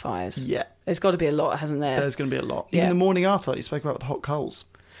falling into fires. Yeah. There's got to be a lot, hasn't there? There's going to be a lot. Yeah. Even the morning after, like you spoke about with the hot coals.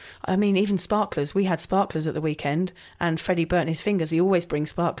 I mean, even sparklers. We had sparklers at the weekend, and Freddie burnt his fingers. He always brings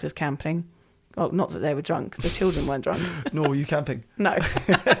sparklers camping. Well, not that they were drunk. The children weren't drunk. Nor were you camping. No.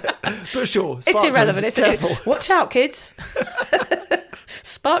 But sure, It's sparklers, irrelevant. It's careful. Watch out, kids.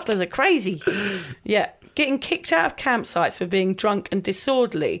 Sparklers are crazy. Yeah. Getting kicked out of campsites for being drunk and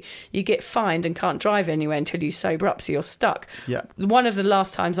disorderly. You get fined and can't drive anywhere until you sober up, so you're stuck. Yeah. One of the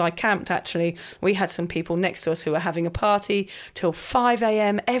last times I camped, actually, we had some people next to us who were having a party till 5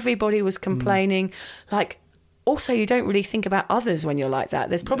 a.m. Everybody was complaining. Also, you don't really think about others when you're like that.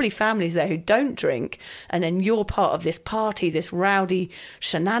 There's probably families there who don't drink, and then you're part of this party, this rowdy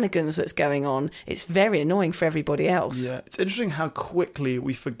shenanigans that's going on. It's very annoying for everybody else. Yeah, it's interesting how quickly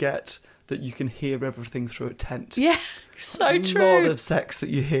we forget that you can hear everything through a tent. Yeah, so true. A lot of sex that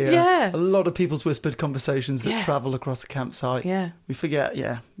you hear. Yeah. A lot of people's whispered conversations that Yeah. travel across a campsite. Yeah. We forget,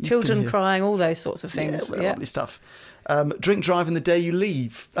 you Children can hear. crying, all those sorts of things. Yeah, lovely stuff. Drink driving the day you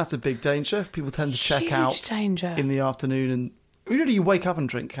leave. That's a big danger. People tend to check Huge out danger. in the afternoon, and really you wake up and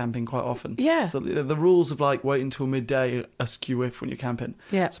drink camping quite often. Yeah. So the rules of waiting until midday are skew if when you're camping.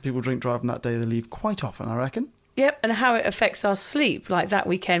 Yeah. So people drink driving that day they leave quite often, I reckon. Yep, and how it affects our sleep. Like that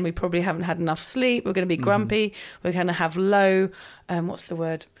weekend, we probably haven't had enough sleep. We're going to be grumpy. We're going to have low, what's the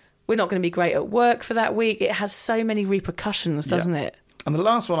word? We're not going to be great at work for that week. It has so many repercussions, doesn't it? And the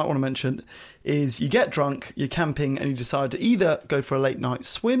last one I want to mention is you get drunk, you're camping, and you decide to either go for a late night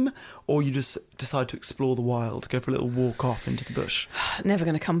swim or you just decide to explore the wild, go for a little walk off into the bush. Never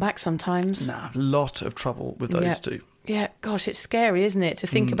going to come back sometimes. Nah, a lot of trouble with those two. Yeah, gosh, it's scary, isn't it? To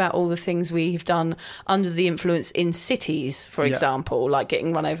think about all the things we've done under the influence in cities, for example, like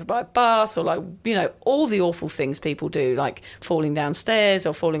getting run over by a bus or like, you know, all the awful things people do, like falling downstairs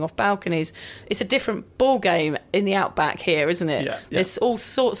or falling off balconies. It's a different ball game in the outback here, isn't it? Yeah. There's all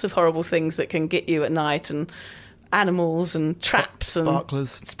sorts of horrible things that can get you at night, and animals and traps and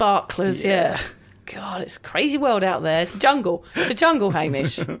sparklers, yeah. God, it's a crazy world out there. It's a jungle. It's a jungle,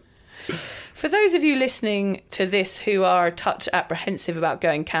 Hamish. For those of you listening to this who are a touch apprehensive about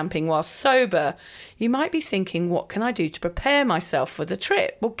going camping while sober, you might be thinking, what can I do to prepare myself for the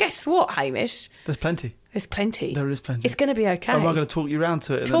trip? Well, guess what, Hamish? There's plenty. There's plenty. There is plenty. It's going to be okay. I'm not going to talk you around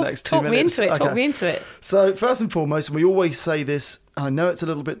to it in the next 2 minutes. Talk me into it. So first and foremost, we always say this, and I know it's a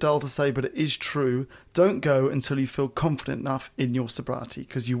little bit dull to say, but it is true. Don't go until you feel confident enough in your sobriety,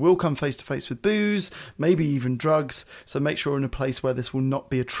 because you will come face to face with booze, maybe even drugs. So make sure you're in a place where this will not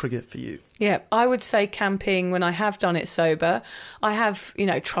be a trigger for you. Yeah, I would say camping, when I have done it sober, I have, you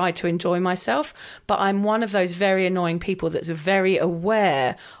know, tried to enjoy myself, but I'm one of those very annoying people that's very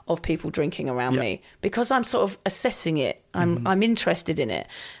aware of people drinking around me, because I'm sort of assessing it. I'm interested in it,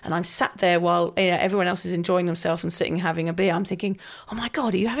 and I'm sat there while, you know, everyone else is enjoying themselves and sitting having a beer. I'm thinking, oh my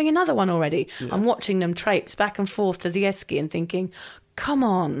God, are you having another one already? I'm watching them traipse back and forth to the esky and thinking, come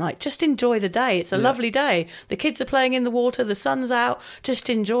on, like, just enjoy the day. It's a lovely day. The kids are playing in the water, the sun's out, just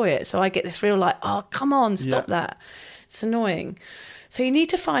enjoy it. So I get this real like, oh, come on, stop that. It's annoying. So you need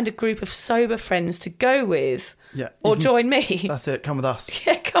to find a group of sober friends to go with. Yeah. Or join me. That's it. Come with us.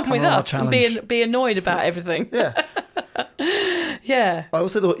 Yeah, come with us and be annoyed about everything. Yeah. Yeah. I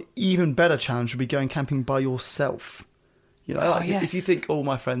also thought even better challenge would be going camping by yourself. You know, if you think all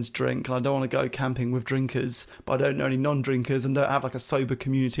my friends drink and I don't want to go camping with drinkers, but I don't know any non-drinkers and don't have like a sober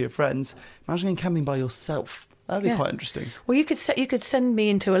community of friends, imagine going camping by yourself. That'd be quite interesting. Well, you could send me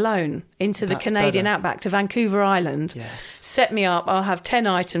into the Canadian outback to Vancouver Island. Yes. Set me up. I'll have 10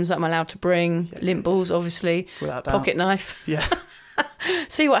 items that I'm allowed to bring. Yeah. Lint balls, obviously. Without doubt. Pocket knife. Yeah.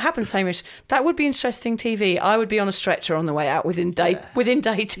 See what happens, Hamish. That would be interesting TV. I would be on a stretcher on the way out within day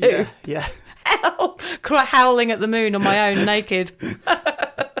 2. Yeah. Howling at the moon on my own, naked.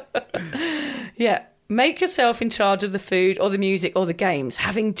 Yeah. Make yourself in charge of the food or the music or the games.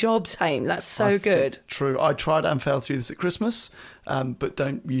 Having jobs, Haim, that's so good. True. I tried and failed to do this at Christmas, but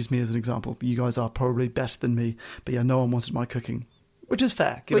don't use me as an example. You guys are probably better than me, but yeah, no one wanted my cooking. Which is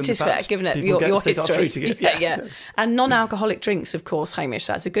fair. Given it your history. Yeah. And non-alcoholic drinks, of course, Hamish,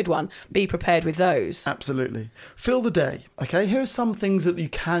 that's a good one. Be prepared with those. Absolutely. Fill the day, okay? Here are some things that you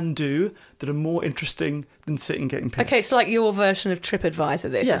can do that are more interesting than sitting getting pissed. Okay, it's like your version of TripAdvisor,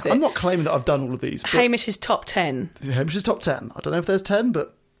 this, is it? I'm not claiming that I've done all of these. Hamish's top 10. Hamish's top 10. I don't know if there's 10,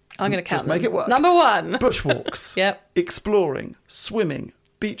 but I'm going to count them. Make it work. Number 1. Bushwalks. Yep. Exploring, swimming,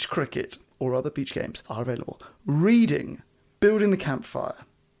 beach cricket, or other beach games are available. Reading, building the campfire.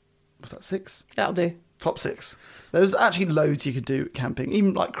 Was that 6? That'll do. Top 6. There's actually loads you could do camping.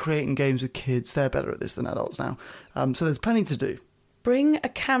 Even like creating games with kids. They're better at this than adults now. So there's plenty to do. Bring a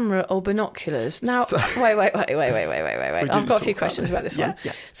camera or binoculars. Now, wait. I've got a few questions about this one.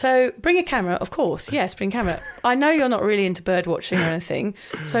 Yeah. So bring a camera, of course. Yes, bring a camera. I know you're not really into bird watching or anything.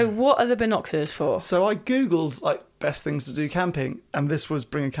 So what are the binoculars for? So I Googled like best things to do camping, and this was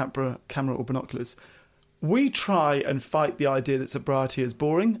bring a camera or binoculars. We try and fight the idea that sobriety is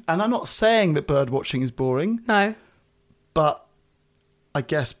boring. And I'm not saying that bird watching is boring. No. But I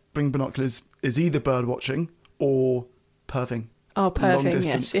guess bring binoculars is either bird watching or perving. Oh, perving,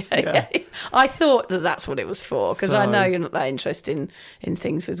 yes. Yeah. I thought that's what it was for, because I know you're not that interested in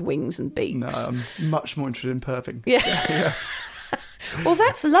things with wings and beaks. No, I'm much more interested in perving. Yeah. Well,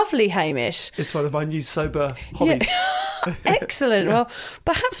 that's lovely, Hamish. It's one of my new sober hobbies. Yeah. Excellent. Well,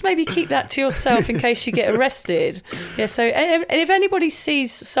 perhaps maybe keep that to yourself in case you get arrested. Yeah. So, if anybody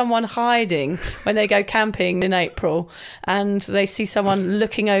sees someone hiding when they go camping in April, and they see someone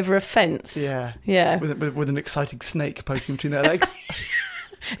looking over a fence, yeah, with an exciting snake poking between their legs,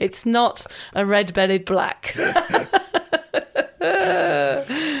 it's not a red-bellied black.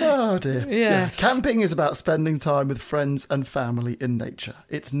 Oh dear. Yes. Yeah. Camping is about spending time with friends and family in nature.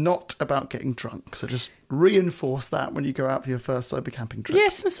 It's not about getting drunk. So just reinforce that when you go out for your first sober camping trip.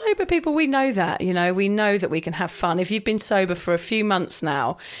 Yes, and sober people, we know that. You know, we know that we can have fun. If you've been sober for a few months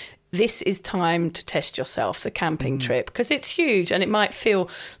now, this is time to test yourself, the camping trip, because it's huge and it might feel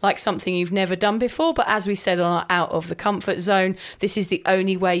like something you've never done before. But as we said on our Out of the Comfort Zone, this is the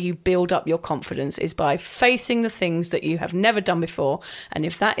only way you build up your confidence, is by facing the things that you have never done before. And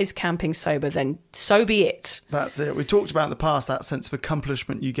if that is camping sober, then so be it. That's it. We talked about in the past that sense of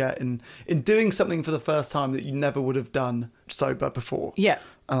accomplishment you get in doing something for the first time that you never would have done sober before. Yeah.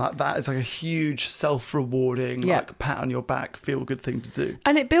 And like that is like a huge self-rewarding, like pat on your back, feel-good thing to do.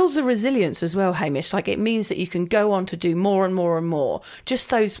 And it builds a resilience as well, Hamish. Like, it means that you can go on to do more and more and more. Just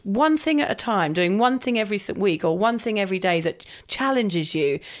those one thing at a time, doing one thing every week or one thing every day that challenges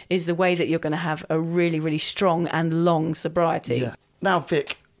you is the way that you're going to have a really, really strong and long sobriety. Yeah. Now,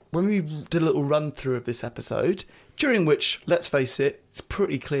 Vic, when we did a little run-through of this episode, during which, let's face it, it's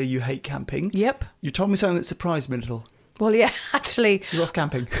pretty clear you hate camping. Yep. You told me something that surprised me a little. Well, yeah, actually... You're off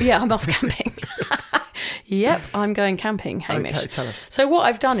camping. Yeah, I'm off camping. Yep, I'm going camping, Hamish. Okay, tell us. So what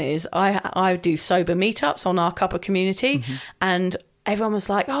I've done is I do sober meetups on our Cuppa community, and everyone was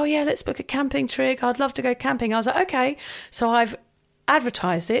like, oh, yeah, let's book a camping trip. I'd love to go camping. I was like, okay. So I've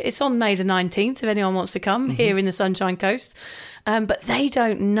advertised it. It's on May the 19th, if anyone wants to come, here in the Sunshine Coast. But they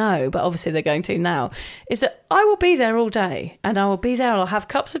don't know, but obviously they're going to now, is that I will be there all day, and I will be there. I'll have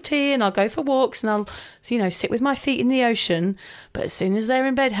cups of tea and I'll go for walks and I'll, sit with my feet in the ocean. But as soon as they're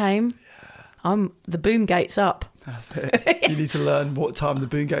in bed, Hame, the boom gate's up. That's it. You need to learn what time the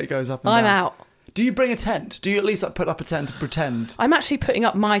boom gate goes up and I'm down. out. Do you bring a tent? Do you at least put up a tent to pretend? I'm actually putting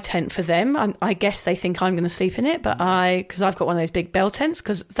up my tent for them. I guess they think I'm going to sleep in it, but because I've got one of those big bell tents,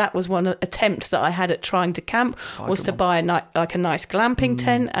 because that was one attempt that I had at trying to camp, was to buy a nice glamping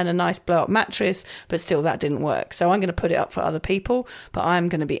tent and a nice blow-up mattress, but still that didn't work. So I'm going to put it up for other people, but I'm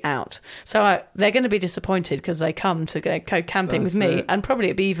going to be out. So they're going to be disappointed because they come to go camping with me, and probably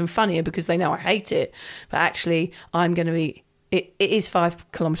it'd be even funnier because they know I hate it, but actually I'm going to be... It is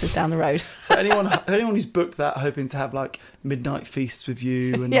 5 kilometres down the road. So anyone who's booked that hoping to have like midnight feasts with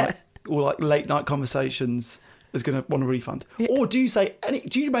you and or late night conversations is going to want a refund. Yeah. Or do you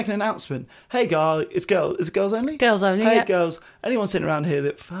make an announcement? Hey guys, is it girls only? Girls only. Hey girls, anyone sitting around here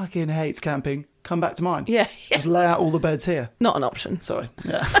that fucking hates camping, come back to mine. Yeah. Just lay out all the beds here. Not an option. Sorry.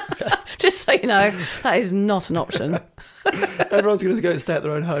 Yeah. Okay. Just so you know, that is not an option. Everyone's going to go and stay at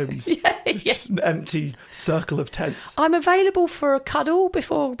their own homes. Just an empty circle of tents. I'm available for a cuddle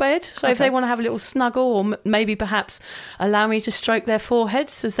before bed. So if they want to have a little snuggle, or maybe perhaps allow me to stroke their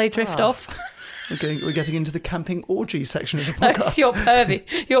foreheads as they drift off. We're getting into the camping orgy section of the podcast. That's your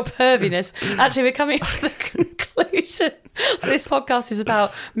perviness. Actually, we're coming to the conclusion. This podcast is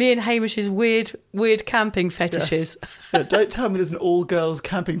about me and Hamish's weird camping fetishes. Yes. Yeah, don't tell me there's an all-girls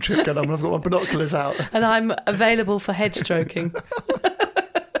camping trip going on when I've got my binoculars out. And I'm available for head stroking.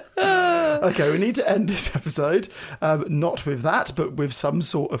 Okay, we need to end this episode, not with that, but with some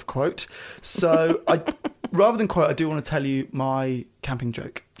sort of quote. So rather than quote, I do want to tell you my camping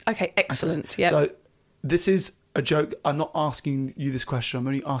joke. Okay, excellent. Okay. Yeah. So this is a joke. I'm not asking you this question. I'm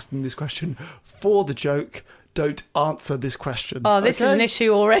only asking this question for the joke. Don't answer this question. Oh, this is an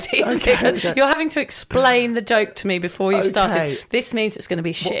issue already. Okay. You're having to explain the joke to me before you've started. This means it's going to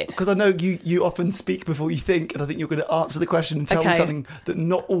be shit. Because I know you often speak before you think, and I think you're going to answer the question and tell me something that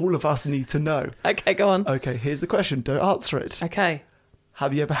not all of us need to know. Okay, go on. Okay, here's the question. Don't answer it. Okay.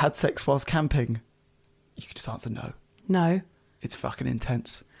 Have you ever had sex whilst camping? You can just answer no. No. It's fucking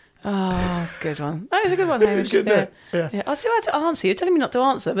intense. Oh, good one. That was a good one, Hamish. Good, yeah. I still had to answer. You're telling me not to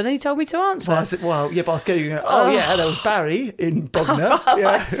answer, but then you told me to answer. Well, yeah, but I was scared you were going, there was Barry in Bognor.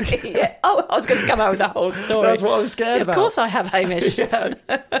 Yeah. Oh, I was going to come out with that whole story. That's what I was scared about. Of course I have, Hamish. Yeah.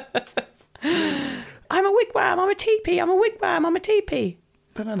 I'm a wigwam, I'm a teepee, I'm a wigwam, I'm a teepee.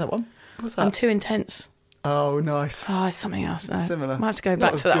 Don't know that one. What's that? I'm too intense. Oh, nice. Oh, it's something else. No. Similar. I might have to go It's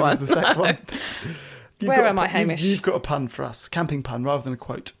back not to that as one. good as the sex one. Where am I, Hamish? You've got a pun for us. Camping pun rather than a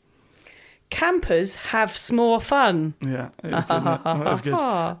quote. Campers have s'more fun. Yeah, it was good. It was good.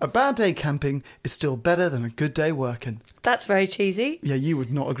 A bad day camping is still better than a good day working. That's very cheesy. Yeah, you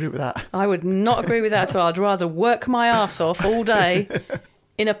would not agree with that. I would not agree with that at all. I'd rather work my arse off all day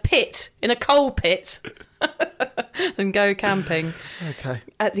in a coal pit, than go camping. Okay.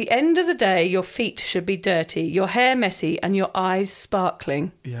 At the end of the day, your feet should be dirty, your hair messy, and your eyes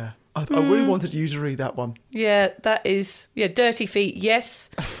sparkling. Yeah. I really wanted you to read that one. Yeah, that is... Yeah, dirty feet, yes.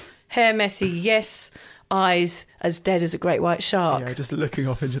 Hair messy, yes. Eyes as dead as a great white shark. Yeah, just looking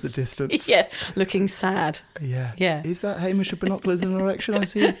off into the distance. Yeah, looking sad. Yeah. Yeah. Is that Hamish with binoculars in an erection I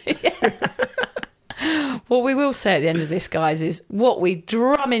see? What we will say at the end of this, guys, is what we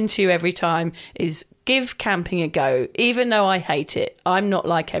drum into you every time is give camping a go, even though I hate it. I'm not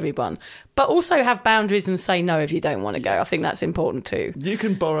like everyone. But also have boundaries and say no if you don't want to go. I think that's important too. You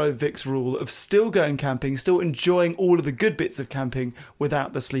can borrow Vic's rule of still going camping, still enjoying all of the good bits of camping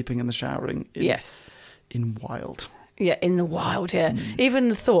without the sleeping and the showering in wild. Yeah, in the wild, yeah. Even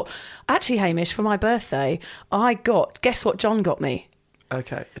the thought. Actually, Hamish, for my birthday, guess what John got me?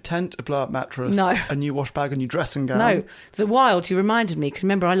 Okay, a tent, a blow-up mattress, No. a new wash bag, a new dressing gown. No, the Wild, you reminded me, because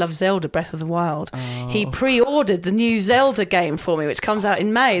remember I love Zelda Breath of the Wild. He pre-ordered the new Zelda game for me, which comes out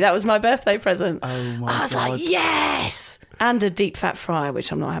in May. That was my birthday present. Oh my God. I was like, yes! And a deep fat fryer,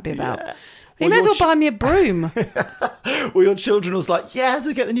 which I'm not happy about. Yeah. He may as well buy me a broom. Well, your children was like, yeah,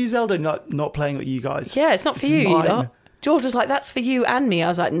 so get the new Zelda. Not playing with you guys. Yeah, it's not for This is you, mine. lot. George was like, that's for you and me. I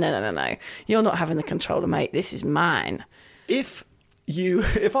was like, no. You're not having the controller, mate. This is mine. If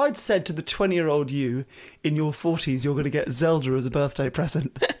I'd said to the 20-year-old you in your 40s you're going to get Zelda as a birthday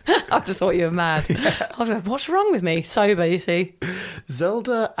present. I just thought you were mad. I was like, what's wrong with me? Sober, you see.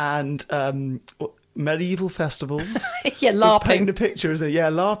 Zelda and medieval festivals. Yeah, LARPing. Paint a picture, isn't it? Yeah,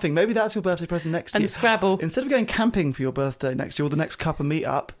 LARPing. Maybe that's your birthday present next year. And Scrabble. Instead of going camping for your birthday next year or the next Cuppa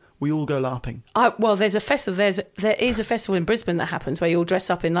meet-up, we all go LARPing. Well, there's a festival. There is a festival in Brisbane that happens where you all dress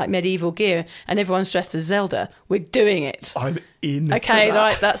up in like medieval gear and everyone's dressed as Zelda. We're doing it. I'm in. Okay, for that.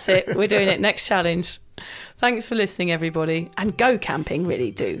 right, that's it. We're doing it. Next challenge. Thanks for listening, everybody. And go camping,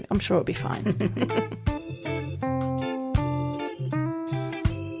 really do. I'm sure it'll be fine.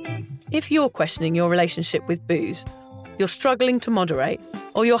 If you're questioning your relationship with booze, you're struggling to moderate,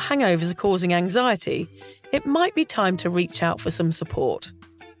 or your hangovers are causing anxiety, it might be time to reach out for some support.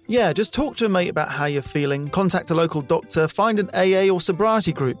 Yeah, just talk to a mate about how you're feeling, contact a local doctor, find an AA or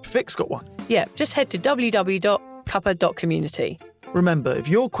sobriety group. Vic's got one. Yeah, just head to www.cuppa.community. Remember, if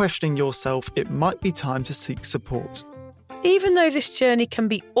you're questioning yourself, it might be time to seek support. Even though this journey can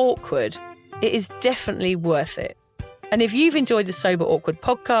be awkward, it is definitely worth it. And if you've enjoyed the Sober Awkward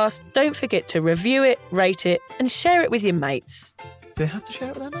podcast, don't forget to review it, rate it, and share it with your mates. Do they have to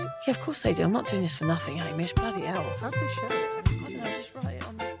share it with their mates? Yeah, of course they do. I'm not doing this for nothing, Hamish. Bloody hell. How do they share it? I don't know, just write it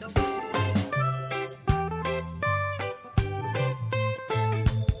on the document.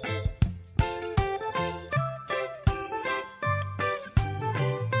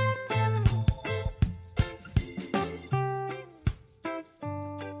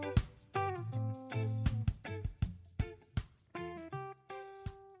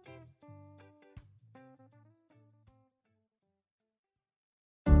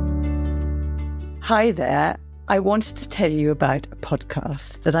 Hi there. I wanted to tell you about a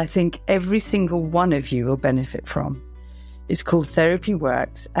podcast that I think every single one of you will benefit from. It's called Therapy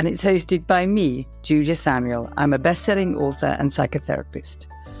Works, and it's hosted by me, Julia Samuel. I'm a best-selling author and psychotherapist.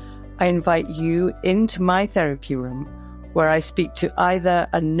 I invite you into my therapy room where I speak to either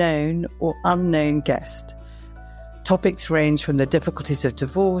a known or unknown guest. Topics range from the difficulties of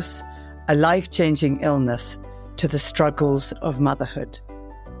divorce, a life-changing illness, to the struggles of motherhood.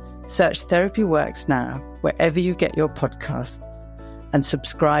 Search Therapy Works now, wherever you get your podcasts, and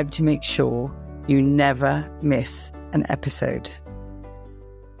subscribe to make sure you never miss an episode.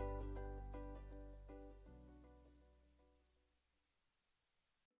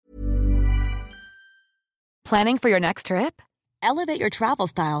 Planning for your next trip? Elevate your travel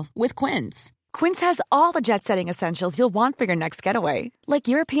style with Quince. Quince has all the jet-setting essentials you'll want for your next getaway, like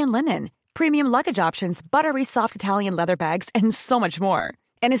European linen, premium luggage options, buttery soft Italian leather bags, and so much more.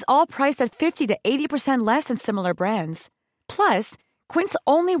 And is all priced at 50 to 80% less than similar brands. Plus, Quince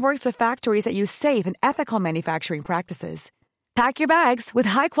only works with factories that use safe and ethical manufacturing practices. Pack your bags with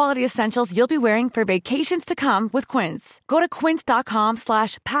high-quality essentials you'll be wearing for vacations to come with Quince. Go to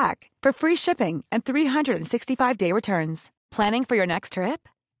quince.com/pack for free shipping and 365-day returns. Planning for your next trip?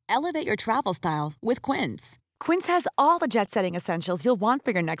 Elevate your travel style with Quince. Quince has all the jet-setting essentials you'll want for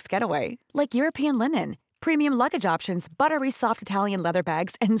your next getaway, like European linen, premium luggage options, buttery soft Italian leather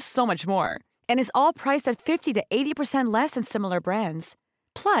bags, and so much more. And is all priced at 50 to 80% less than similar brands.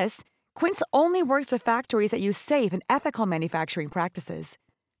 Plus, Quince only works with factories that use safe and ethical manufacturing practices.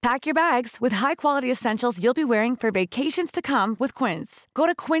 Pack your bags with high-quality essentials you'll be wearing for vacations to come with Quince. Go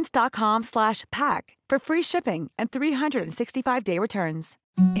to quince.com/pack for free shipping and 365-day returns.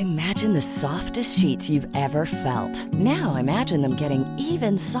 Imagine the softest sheets you've ever felt. Now imagine them getting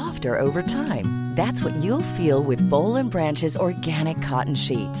even softer over time. That's what you'll feel with Boll & Branch's organic cotton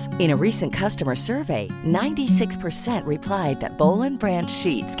sheets. In a recent customer survey, 96% replied that Boll & Branch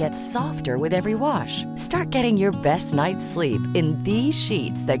sheets get softer with every wash. Start getting your best night's sleep in these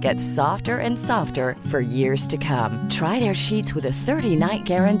sheets that get softer and softer for years to come. Try their sheets with a 30-night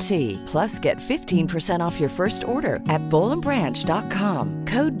guarantee. Plus, get 15% off your first order at bollandbranch.com.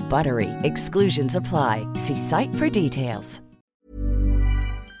 Code BUTTERY. Exclusions apply. See site for details.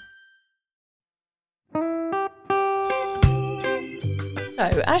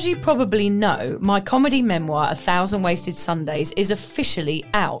 So, as you probably know, my comedy memoir, 1,000 Wasted Sundays, is officially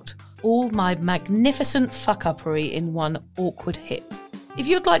out. All my magnificent fuck-uppery in one awkward hit. If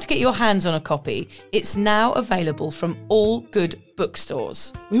you'd like to get your hands on a copy, it's now available from all good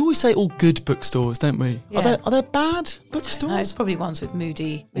bookstores. We always say all good bookstores, don't we? Yeah. Are there bad bookstores? No, it's probably ones with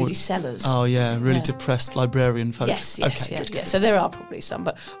moody sellers. Oh yeah, really depressed librarian folk. Yes, okay, good. So there are probably some,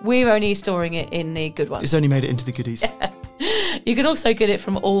 but we're only storing it in the good ones. It's only made it into the goodies. You can also get it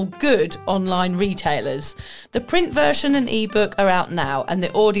from all good online retailers. The print version and ebook are out now, and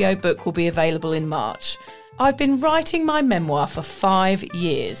the audiobook will be available in March. I've been writing my memoir for 5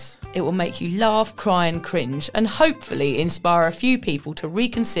 years. It will make you laugh, cry and cringe, and hopefully inspire a few people to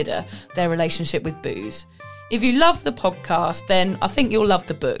reconsider their relationship with booze. If you love the podcast, then I think you'll love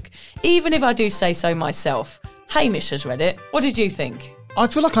the book, even if I do say so myself. Hamish has read it. What did you think? I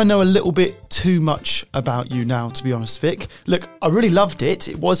feel like I know a little bit too much about you now, to be honest, Vic. Look, I really loved it.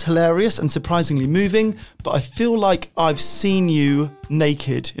 It was hilarious and surprisingly moving, but I feel like I've seen you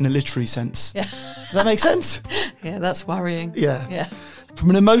naked in a literary sense. Yeah. Does that make sense? Yeah, that's worrying. Yeah. From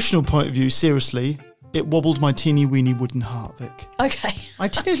an emotional point of view, seriously, it wobbled my teeny weeny wooden heart, Vic. Okay. My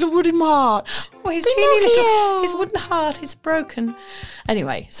teeny little wooden heart. Well, his wooden heart is broken.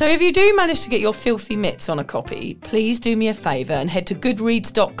 Anyway, so if you do manage to get your filthy mitts on a copy, please do me a favour and head to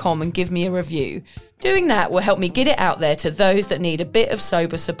goodreads.com and give me a review. Doing that will help me get it out there to those that need a bit of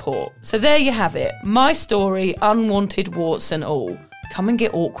sober support. So there you have it. My story, unwanted warts and all. Come and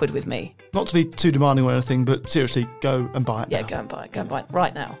get awkward with me. Not to be too demanding or anything, but seriously, go and buy it now. Yeah, go and buy it. Go and buy it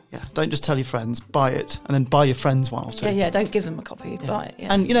right now. Yeah, don't just tell your friends, buy it, and then buy your friends one or two. Yeah, don't give them a copy, buy it.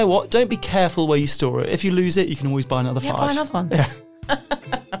 Yeah. And you know what? Don't be careful where you store it. If you lose it, you can always buy another 5. Buy another one. Yeah.